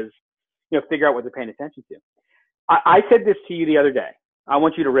example is, figure out what they're paying attention to. I said this to you the other day. I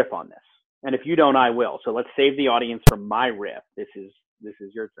want you to riff on this. And if you don't, I will. So let's save the audience from my riff. This is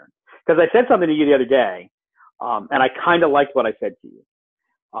your turn. Because I said something to you the other day, and I kind of liked what I said to you.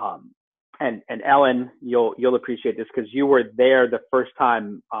 And Ellen, you'll appreciate this because you were there the first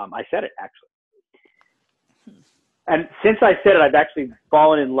time I said it, actually. And since I said it, I've actually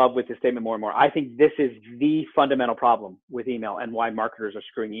fallen in love with this statement more and more. I think this is the fundamental problem with email and why marketers are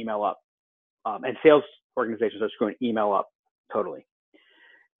screwing email up, and sales organizations are screwing email up totally.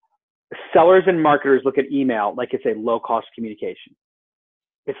 Sellers and marketers look at email like it's a low-cost communication.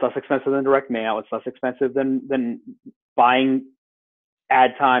 It's less expensive than direct mail. It's less expensive than buying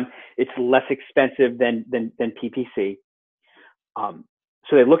ad time. It's less expensive than PPC.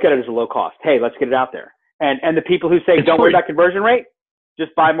 So they look at it as a low cost. Hey, let's get it out there. And the people who say, don't worry about conversion rate,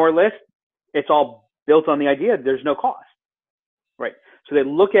 just buy more lists. It's all built on the idea that there's no cost, right? So they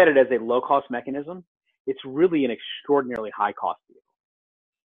look at it as a low cost mechanism. It's really an extraordinarily high cost vehicle.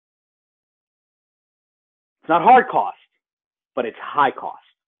 It's not hard cost, but it's high cost.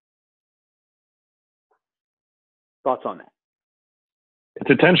 Thoughts on that?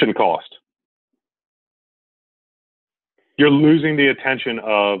 It's attention cost. You're losing the attention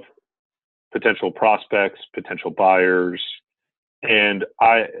of potential prospects, potential buyers. And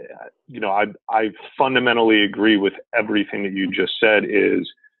I fundamentally agree with everything that you just said.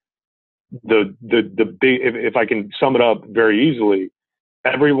 Is the big, if I can sum it up very easily,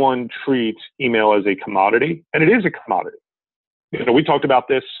 everyone treats email as a commodity, and it is a commodity. We talked about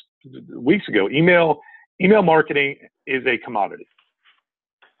this weeks ago. Email marketing is a commodity.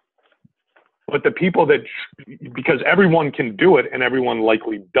 But the people because everyone can do it and everyone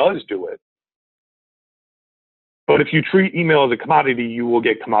likely does do it. But if you treat email as a commodity, you will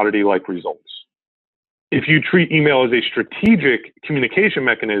get commodity-like results. If you treat email as a strategic communication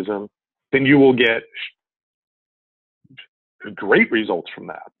mechanism, then you will get great results from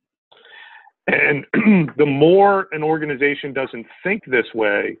that. And the more an organization doesn't think this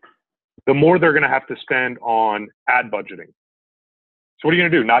way, the more they're going to have to spend on ad budgeting. So what are you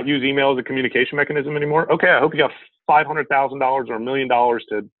going to do? Not use email as a communication mechanism anymore? Okay, I hope you got $500,000 or $1 million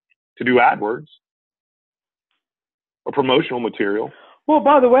to do AdWords or promotional material. Well,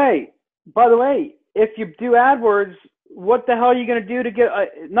 by the way, if you do AdWords, what the hell are you going to do to get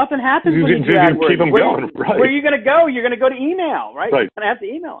nothing happens when you do AdWords? Keep them going, right? Where are you going to go? You're going to go to email, right? Right. You're going to have to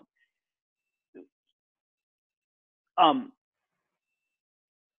email them.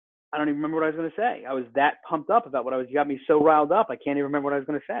 I don't even remember what I was going to say. I was that pumped up about you got me so riled up. I can't even remember what I was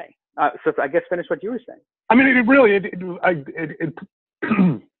going to say. So I guess finish what you were saying. I mean,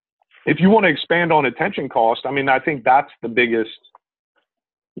 if you want to expand on attention cost, I mean, I think that's the biggest,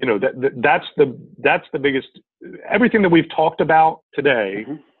 that's the biggest, everything that we've talked about today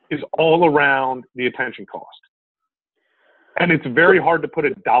is all around the attention cost. And it's very hard to put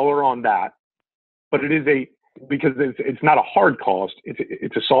a dollar on that, but it is because it's not a hard cost.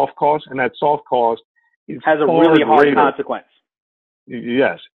 It's a soft cost, and that soft cost has a really hard consequence.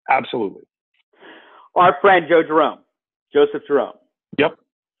 Yes, absolutely. Our friend Joseph Jerome. Yep.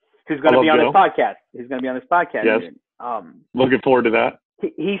 Who's going to be on this podcast? He's going to be on this podcast. Yes. Looking forward to that.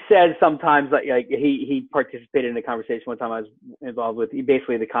 He says sometimes like he participated in a conversation one time I was involved with.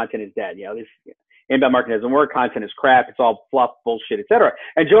 Basically, the content is dead. This inbound marketing doesn't work. Content is crap. It's all fluff, bullshit, etc.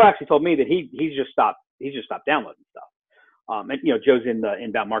 And Joe actually told me that he's just stopped downloading stuff. And Joe's in the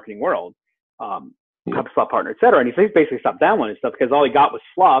inbound marketing world. HubSpot partner, et cetera. And he's basically stopped downloading stuff because all he got was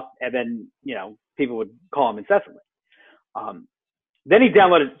fluff, and then people would call him incessantly. Then he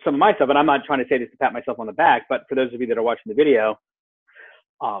downloaded some of my stuff, and I'm not trying to say this to pat myself on the back, but for those of you that are watching the video,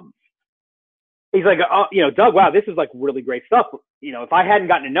 he's like, oh, Doug, wow, this is like really great stuff. If I hadn't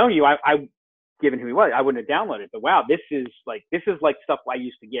gotten to know you, I given who he was, I wouldn't have downloaded it. But wow, this is like stuff I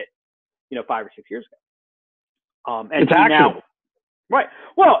used to get, 5 or 6 years ago. And it's actionable. Now, right.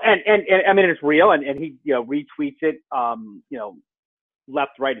 Well, and I mean, it's real, and he, retweets it,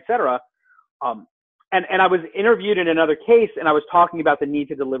 left, right, et cetera. And I was interviewed in another case, and I was talking about the need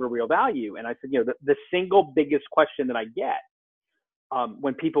to deliver real value. And I said, the single biggest question that I get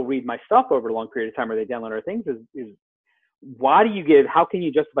when people read my stuff over a long period of time or they download our things is how can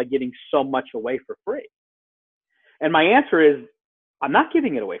you justify giving so much away for free? And my answer is, I'm not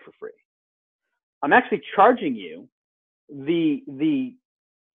giving it away for free. I'm actually charging you the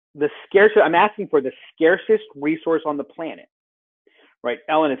scarce. I'm asking for the scarcest resource on the planet, right?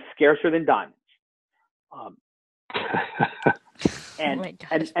 Ellen, it's scarcer than diamonds. And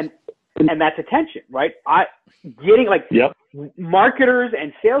that's attention, right? Yep. Marketers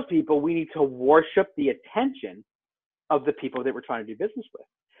and salespeople, we need to worship the attention of the people that we're trying to do business with.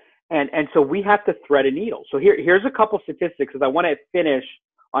 And so we have to thread a needle. So here's a couple statistics, because I want to finish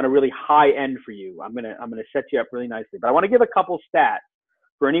on a really high end for you. I'm gonna set you up really nicely, but I want to give a couple stats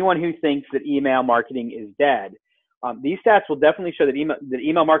for anyone who thinks that email marketing is dead. These stats will definitely show that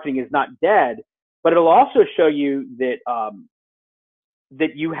email marketing is not dead, but it'll also show you that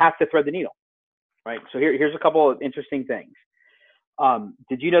that you have to thread the needle, right? So here's a couple of interesting things.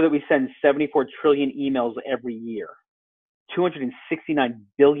 Did you know that we send 74 trillion emails every year? 269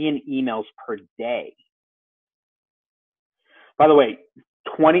 billion emails per day. By the way,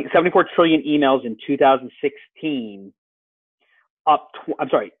 74 trillion emails in 2016,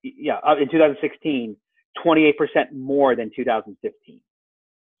 in 2016, 28% more than 2015.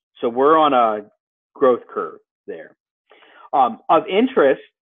 So we're on a growth curve there. Of interest,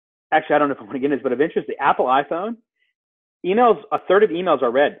 actually, I don't know if I want to get into this, but of interest, the Apple iPhone, emails, a third of emails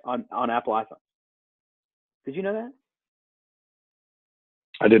are read on Apple iPhones. Did you know that?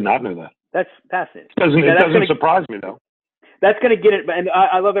 I did not know that. That's fascinating. It doesn't surprise me, though. That's going to get it. And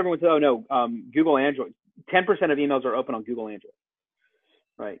I love everyone to, Google Android. 10% of emails are open on Google Android.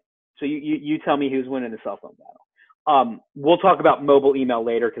 Right. So you tell me who's winning the cell phone battle. We'll talk about mobile email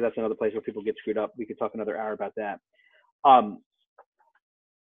later, because that's another place where people get screwed up. We could talk another hour about that. I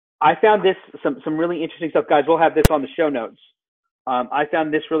found this some really interesting stuff, guys. We'll have this on the show notes. I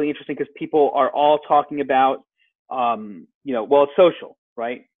found this really interesting because people are all talking about, it's social,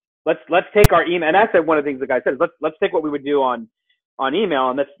 right? Let's take our email, and that's one of the things the guy said. Let's take what we would do on email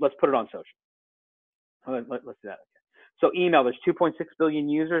and let's put it on social. Let's do that. So email, there's 2.6 billion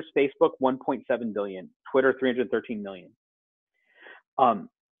users. Facebook, 1.7 billion. Twitter, 313 million.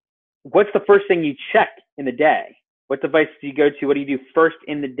 What's the first thing you check in the day? What device do you go to? What do you do first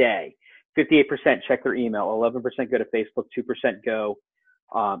in the day? 58% check their email. 11% go to Facebook. 2% go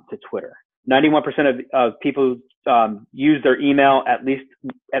to Twitter. 91% of people use their email at least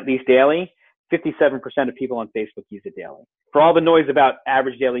daily. 57% of people on Facebook use it daily. For all the noise about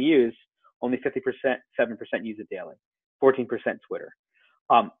average daily use, only 7% use it daily. 14% Twitter.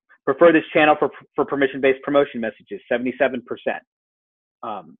 Prefer this channel for permission-based promotion messages. 77%.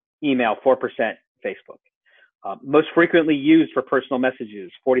 Email, 4% Facebook. Most frequently used for personal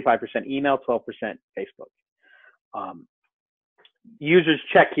messages, 45% email, 12% Facebook. Users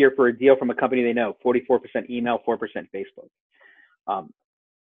check here for a deal from a company they know, 44% email, 4% Facebook.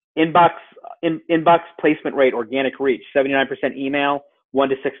 Inbox placement rate, organic reach, 79% email, 1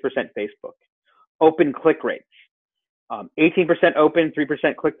 to 6% Facebook. Open click rates, 18% open,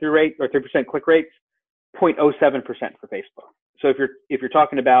 3% click-through rate, or 3% click rates, 0.07% for Facebook. So if you're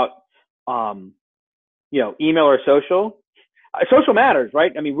talking about email or social matters,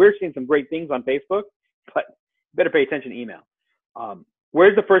 right? I mean, we're seeing some great things on Facebook, but you better pay attention to email.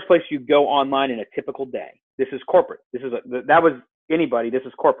 Where's the first place you go online in a typical day? This is corporate. That was anybody. This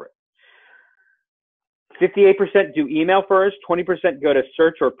is corporate. 58% do email first, 20% go to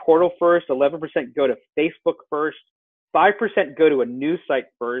search or portal first, 11% go to Facebook first, 5% go to a news site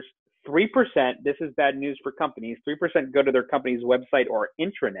first, 3%, this is bad news for companies, 3% go to their company's website or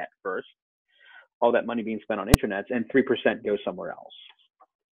intranet first, all that money being spent on intranets, and 3% go somewhere else.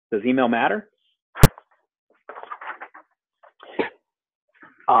 Does email matter?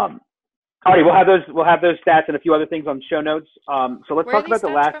 All right, we'll have those stats and a few other things on show notes. So let's talk about the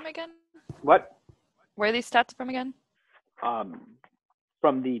last. From again? What? Where are these stats from again?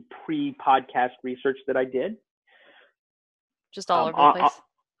 From the pre-podcast research that I did. Just all over the place.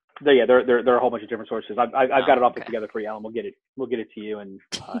 there are a whole bunch of different sources. I've got it all put together for you, Alan. We'll get it to you and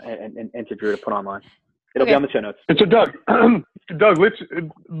to Drew to put online. It'll be on the show notes. And so Doug,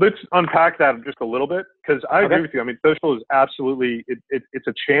 let's unpack that just a little bit, because I agree with you. I mean, social is absolutely it's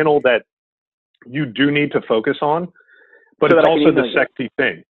a channel that you do need to focus on, but it's also the sexy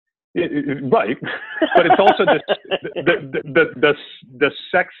thing. Right, but it's also the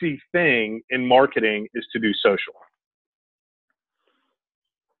sexy thing in marketing is to do social.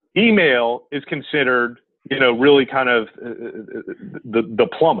 Email is considered, really kind of the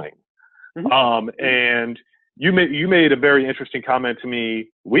plumbing. Mm-hmm. And you made a very interesting comment to me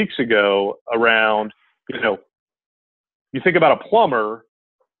weeks ago around, you think about a plumber.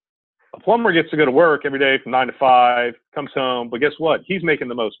 A plumber gets to go to work every day from 9 to 5, comes home, but guess what? He's making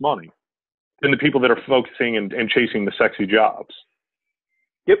the most money than the people that are focusing and chasing the sexy jobs.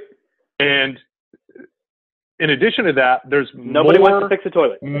 Yep. And in addition to that, there's nobody wants to fix a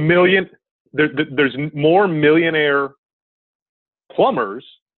toilet. There's more millionaire plumbers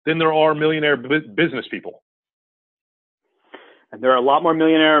than there are millionaire business people. And there are a lot more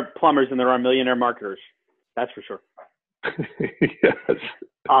millionaire plumbers than there are millionaire marketers. That's for sure. Yes.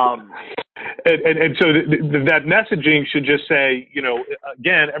 And so that messaging should just say,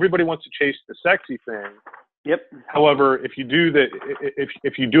 again, everybody wants to chase the sexy thing. Yep. However, if you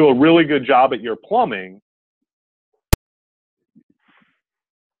do a really good job at your plumbing,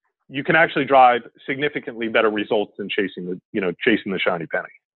 you can actually drive significantly better results than chasing the shiny penny.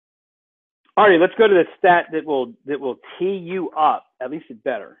 All right, let's go to the stat that will tee you up, at least it's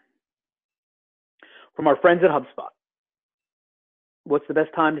better. From our friends at HubSpot. What's the best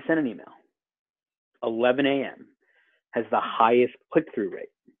time to send an email? 11 a.m. has the highest click-through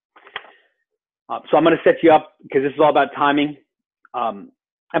rate. So I'm going to set you up because this is all about timing. And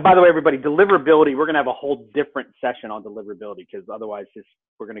by the way, everybody, deliverability, we're going to have a whole different session on deliverability because otherwise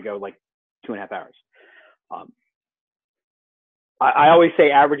we're going to go like 2.5 hours. I always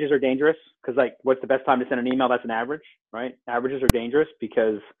say averages are dangerous because what's the best time to send an email? That's an average, right? Averages are dangerous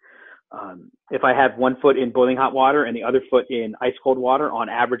because if I have one foot in boiling hot water and the other foot in ice cold water, on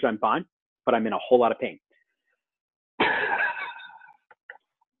average, I'm fine, but I'm in a whole lot of pain.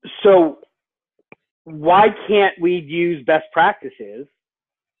 So why can't we use best practices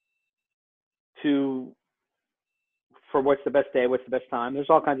for what's the best day, what's the best time? There's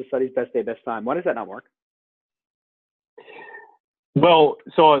all kinds of studies, best day, best time. Why does that not work? Well,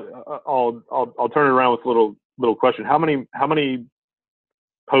 so I'll turn it around with a little question. How many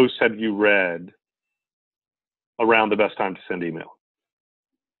posts have you read around the best time to send email?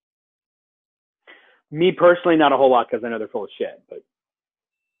 Me personally, not a whole lot because I know they're full of shit. But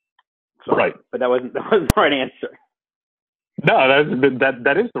right. But that wasn't the right answer. No,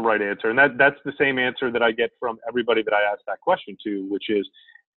 that is the right answer, and that's the same answer that I get from everybody that I ask that question to, which is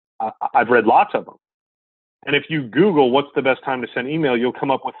I've read lots of them. And if you Google what's the best time to send email, you'll come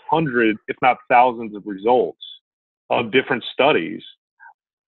up with hundreds, if not thousands, of results of different studies.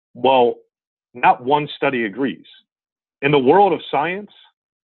 Well, not one study agrees. In the world of science,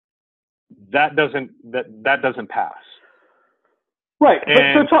 that doesn't pass. Right.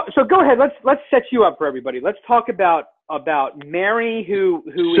 So go ahead. Let's set you up for everybody. Let's talk about Mary who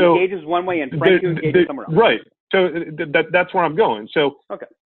engages one way and Frank who engages somewhere else. Right. So that's where I'm going. So okay.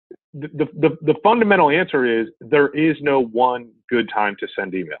 The fundamental answer is there is no one good time to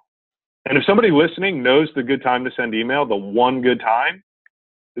send email. And if somebody listening knows the good time to send email, the one good time,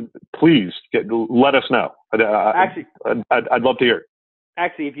 please let us know. Actually, I'd love to hear it.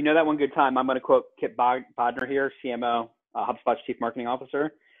 Actually, if you know that one good time, I'm going to quote Kip Bodnar here, CMO, HubSpot's Chief Marketing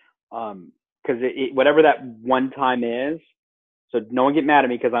Officer, because whatever that one time is, so no one get mad at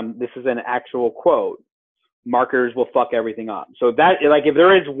me because this is an actual quote. Marketers will fuck everything up. So if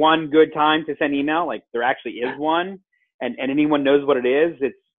there is one good time to send email, like there actually is one, and anyone knows what it is,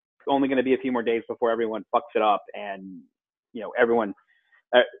 it's only going to be a few more days before everyone fucks it up, and everyone.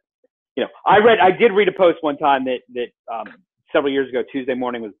 I did read a post one time that several years ago, Tuesday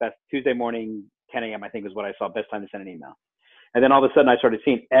morning was best. Tuesday morning, 10 a.m. I think is what I saw best time to send an email. And then all of a sudden I started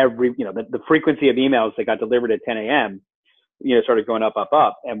seeing the frequency of emails that got delivered at 10 a.m. Started going up.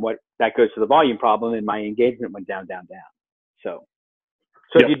 And what that goes to the volume problem, and my engagement went down. So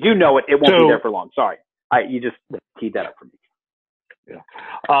yep. If you do know it, it won't be there for long. Sorry. You just teed that up for me. Yeah.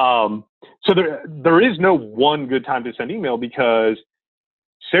 So there is no one good time to send email because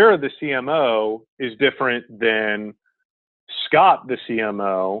Sarah, the CMO, is different than Scott, the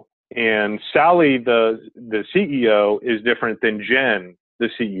CMO, and Sally, the CEO, is different than Jen, the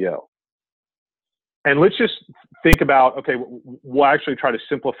CEO. And let's just think about, okay, we'll actually try to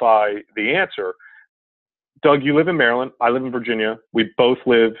simplify the answer. Doug, you live in Maryland. I live in Virginia. We both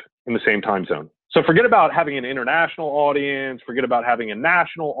live in the same time zone. So forget about having an international audience, forget about having a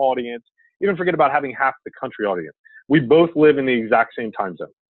national audience, even forget about having half the country audience. We both live in the exact same time zone.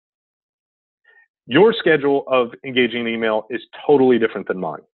 Your schedule of engaging in email is totally different than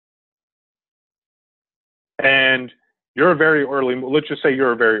mine. And you're a very early, let's just say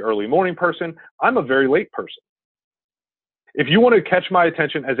you're a very early morning person. I'm a very late person. If you want to catch my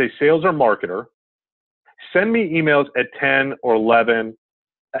attention as a sales or marketer, send me emails at 10 or 11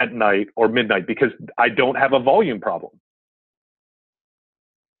 at night or midnight, because I don't have a volume problem.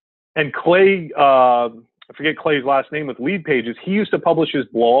 And Clay, I forget Clay's last name with Lead Pages, he used to publish his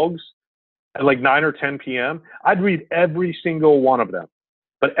blogs at like 9 or 10 p.m. I'd read every single one of them.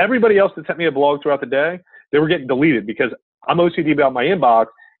 But everybody else that sent me a blog throughout the day, they were getting deleted because I'm OCD about my inbox,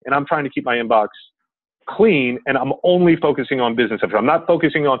 and I'm trying to keep my inbox clean, and I'm only focusing on business stuff. I'm not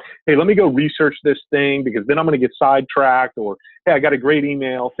focusing on, hey, let me go research this thing because then I'm going to get sidetracked, or hey, I got a great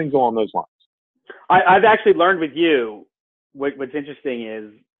email, things along those lines. I've actually learned with you, what's interesting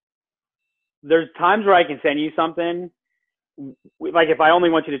is there's times where I can send you something, like if I only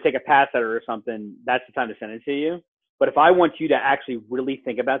want you to take a pass at it or something, that's the time to send it to you. But if I want you to actually really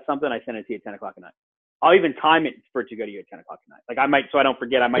think about something, I send it to you at 10 o'clock at night. I'll even time it for it to go to you at 10 o'clock at night. Like I might, so I don't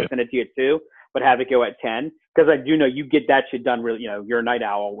forget, I might send it to you at 2, but have it go at 10. Because I do know you get that shit done really, you're a night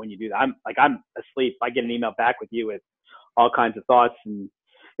owl when you do that. I'm asleep. I get an email back with you with all kinds of thoughts. And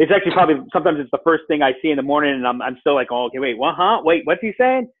it's actually probably, sometimes it's the first thing I see in the morning, and I'm still like, oh, okay, wait, what, huh? Wait, what's he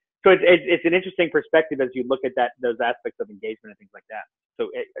saying? So it's an interesting perspective as you look at those aspects of engagement and things like that. So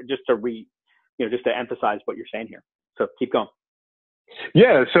just to emphasize what you're saying here. So keep going.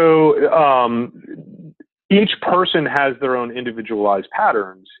 Yeah. So each person has their own individualized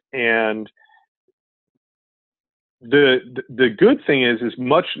patterns, and the good thing is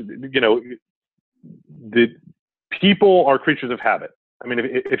much, the people are creatures of habit. I mean,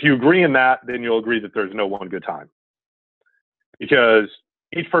 if you agree in that, then you'll agree that there's no one good time, because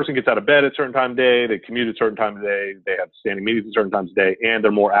each person gets out of bed at a certain time of day, they commute at a certain time of day, they have standing meetings at certain times of day, and they're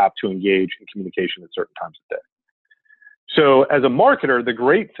more apt to engage in communication at certain times of day. So as a marketer, the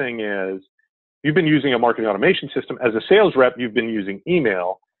great thing is you've been using a marketing automation system. As a sales rep, you've been using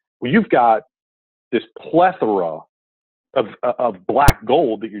email. Well, you've got this plethora of black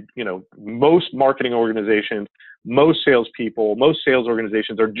gold that most marketing organizations, most salespeople, most sales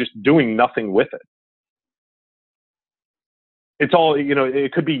organizations are just doing nothing with it. It's all,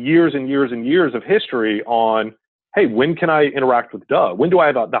 it could be years and years and years of history on, hey, when can I interact with Doug? When do I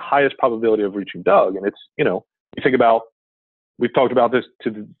have the highest probability of reaching Doug? And it's, you think about, we've talked about this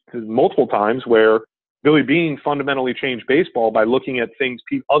to multiple times, where Billy Beane fundamentally changed baseball by looking at things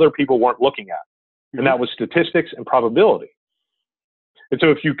other people weren't looking at. And that was statistics and probability. And so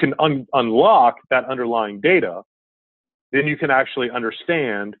if you can unlock that underlying data, then you can actually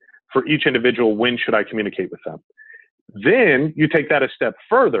understand for each individual, when should I communicate with them? Then you take that a step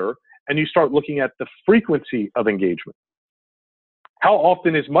further and you start looking at the frequency of engagement. How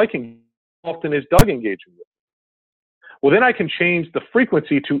often is Mike engaging? How often is Doug engaging with? Well, then I can change the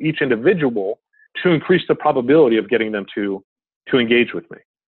frequency to each individual to increase the probability of getting them to engage with me.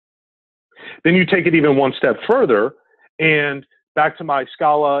 Then you take it even one step further, and back to my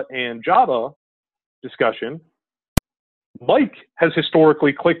Scala and Java discussion, Mike has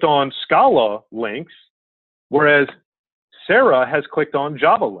historically clicked on Scala links, whereas Sarah has clicked on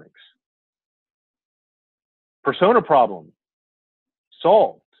Java links. Persona problem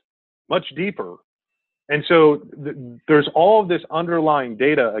solved, much deeper. And so there's all of this underlying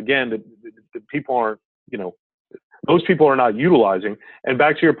data, again, that people aren't, most people are not utilizing. And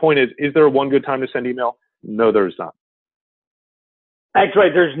back to your point is there one good time to send email? No, there's not. That's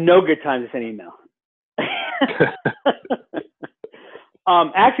right. There's no good time to send email.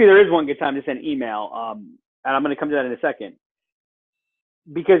 Actually, there is one good time to send email. And I'm going to come to that in a second.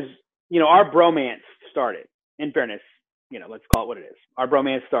 Because, our bromance started, in fairness, let's call it what it is. Our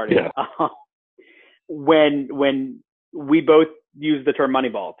bromance started when we both used the term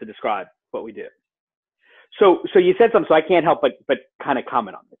Moneyball to describe what we do. So you said something, so I can't help but kind of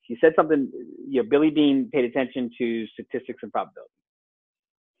comment on this. You said something, Billy Beane paid attention to statistics and probability.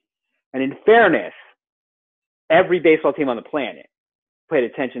 And in fairness, every baseball team on the planet paid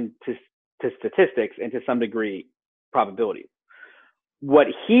attention to statistics and to some degree probability. What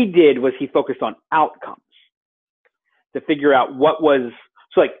he did was he focused on outcomes to figure out what was,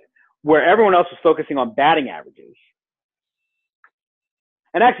 so like where everyone else was focusing on batting averages.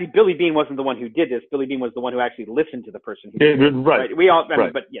 And actually, Billy Beane wasn't the one who did this. Billy Beane was the one who actually listened to the person who did this. Right. We all, I mean,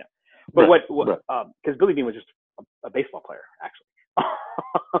 right. But yeah. But right. because Billy Beane was just a baseball player, actually.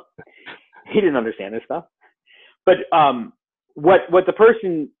 He didn't understand this stuff. But what the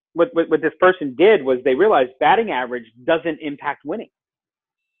person what this person did was they realized batting average doesn't impact winning.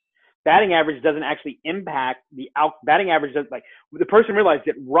 Batting average doesn't actually impact batting average doesn't, like, the person realized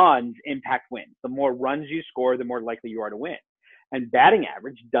that runs impact wins. The more runs you score, the more likely you are to win. And batting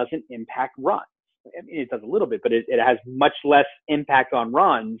average doesn't impact runs. I mean, it does a little bit, but it has much less impact on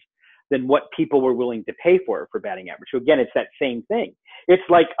runs than what people were willing to pay for batting average. So again, it's that same thing. It's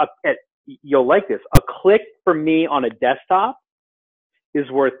like, you'll like this, a click for me on a desktop is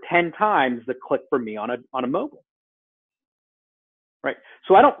worth 10 times the click for me on a mobile. Right.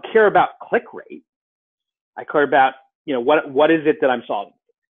 So I don't care about click rate. I care about, what is it that I'm solving?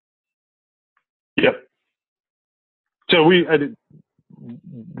 Yep. So we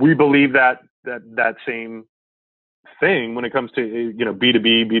believe that same thing when it comes to,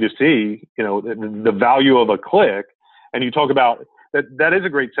 B2B, B2C, the value of a click. And you talk about that is a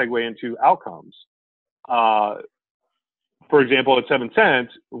great segue into outcomes. For example, at 7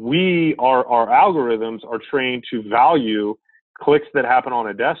 Cents, our algorithms are trained to value clicks that happen on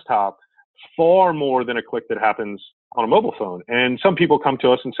a desktop far more than a click that happens on a mobile phone. And some people come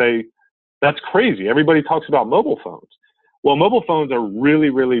to us and say, that's crazy. Everybody talks about mobile phones. Well, mobile phones are really,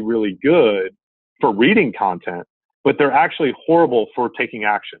 really, really good for reading content, but they're actually horrible for taking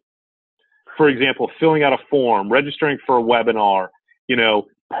action. For example, filling out a form, registering for a webinar,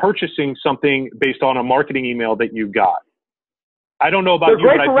 purchasing something based on a marketing email that you got. I don't know about you,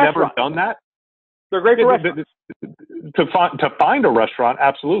 but I've never done that. They're great for restaurants. To find a restaurant,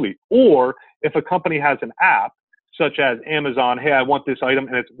 absolutely. Or if a company has an app, such as Amazon, hey, I want this item,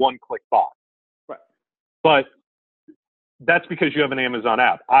 and it's one-click bought. Right. But that's because you have an Amazon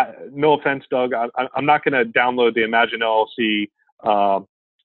app. No offense, Doug. I'm not going to download the Imagine LLC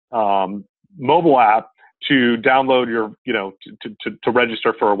mobile app to download your, to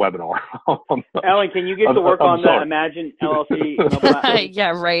register for a webinar. Ellen, can you get to work on the Imagine LLC mobile app?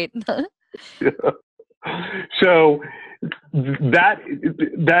 Yeah, right. Yeah. So that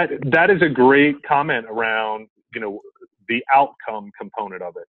is a great comment around, the outcome component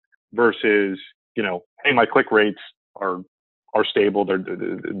of it versus, hey, my click rates are stable.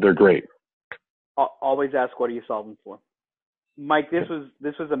 They're great. Always ask, what are you solving for? Mike, this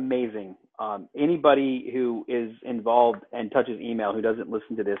was amazing. Anybody who is involved and touches email who doesn't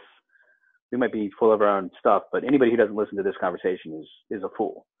listen to this, we might be full of our own stuff, but anybody who doesn't listen to this conversation is a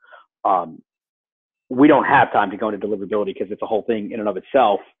fool. We don't have time to go into deliverability because it's a whole thing in and of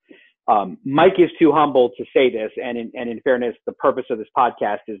itself. Mike is too humble to say this, and in fairness, the purpose of this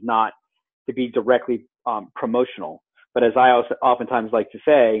podcast is not to be directly promotional. But as I also oftentimes like to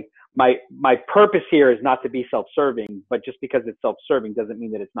say, my purpose here is not to be self-serving, but just because it's self-serving doesn't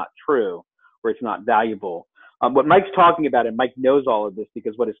mean that it's not true or it's not valuable. What Mike's talking about, and Mike knows all of this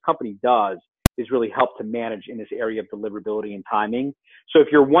because what his company does is really help to manage in this area of deliverability and timing. So if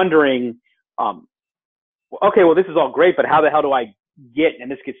you're wondering, okay, well, this is all great, but how the hell do I get, and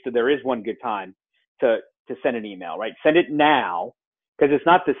this gets to, there is one good time to send an email, right? Send it now, because it's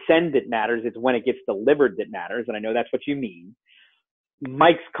not the send that matters, it's when it gets delivered that matters, and I know that's what you mean.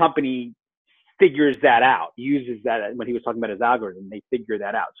 Mike's company figures that out, uses that when he was talking about his algorithm, they figure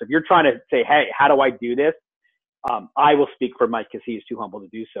that out. So if you're trying to say, hey, how do I do this? I will speak for Mike because he's too humble to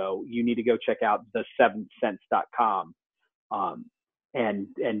do so. You need to go check out the7cents.com, and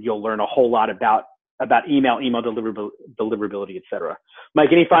you'll learn a whole lot about email deliverability, et cetera. Mike,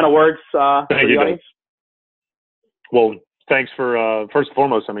 any final words for the audience? Well, thanks for, first and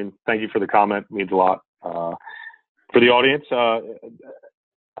foremost, thank you for the comment. It means a lot. For the audience,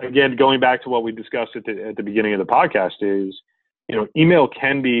 again, going back to what we discussed at the beginning of the podcast is, email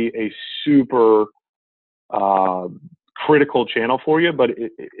can be a super critical channel for you, but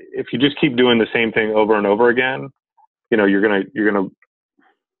if you just keep doing the same thing over and over again, you're gonna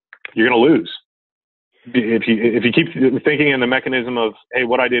lose. If you keep thinking in the mechanism of, hey,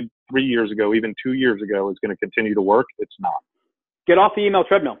 what I did 3 years ago, even 2 years ago, is going to continue to work, it's not. Get off the email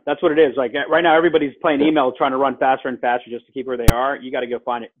treadmill. That's what it is. Like right now, everybody's playing email, trying to run faster and faster just to keep where they are. You got to go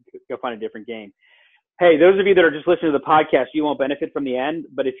find a different game. Hey, those of you that are just listening to the podcast, you won't benefit from the end.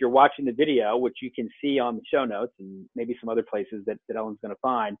 But if you're watching the video, which you can see on the show notes and maybe some other places that Ellen's going to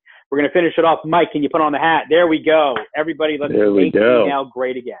find, we're going to finish it off. Mike, can you put on the hat? There we go. Everybody, let's make email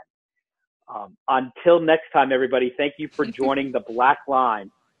great again. Until next time, everybody, thank you for joining the Black Line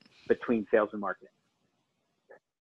between sales and marketing.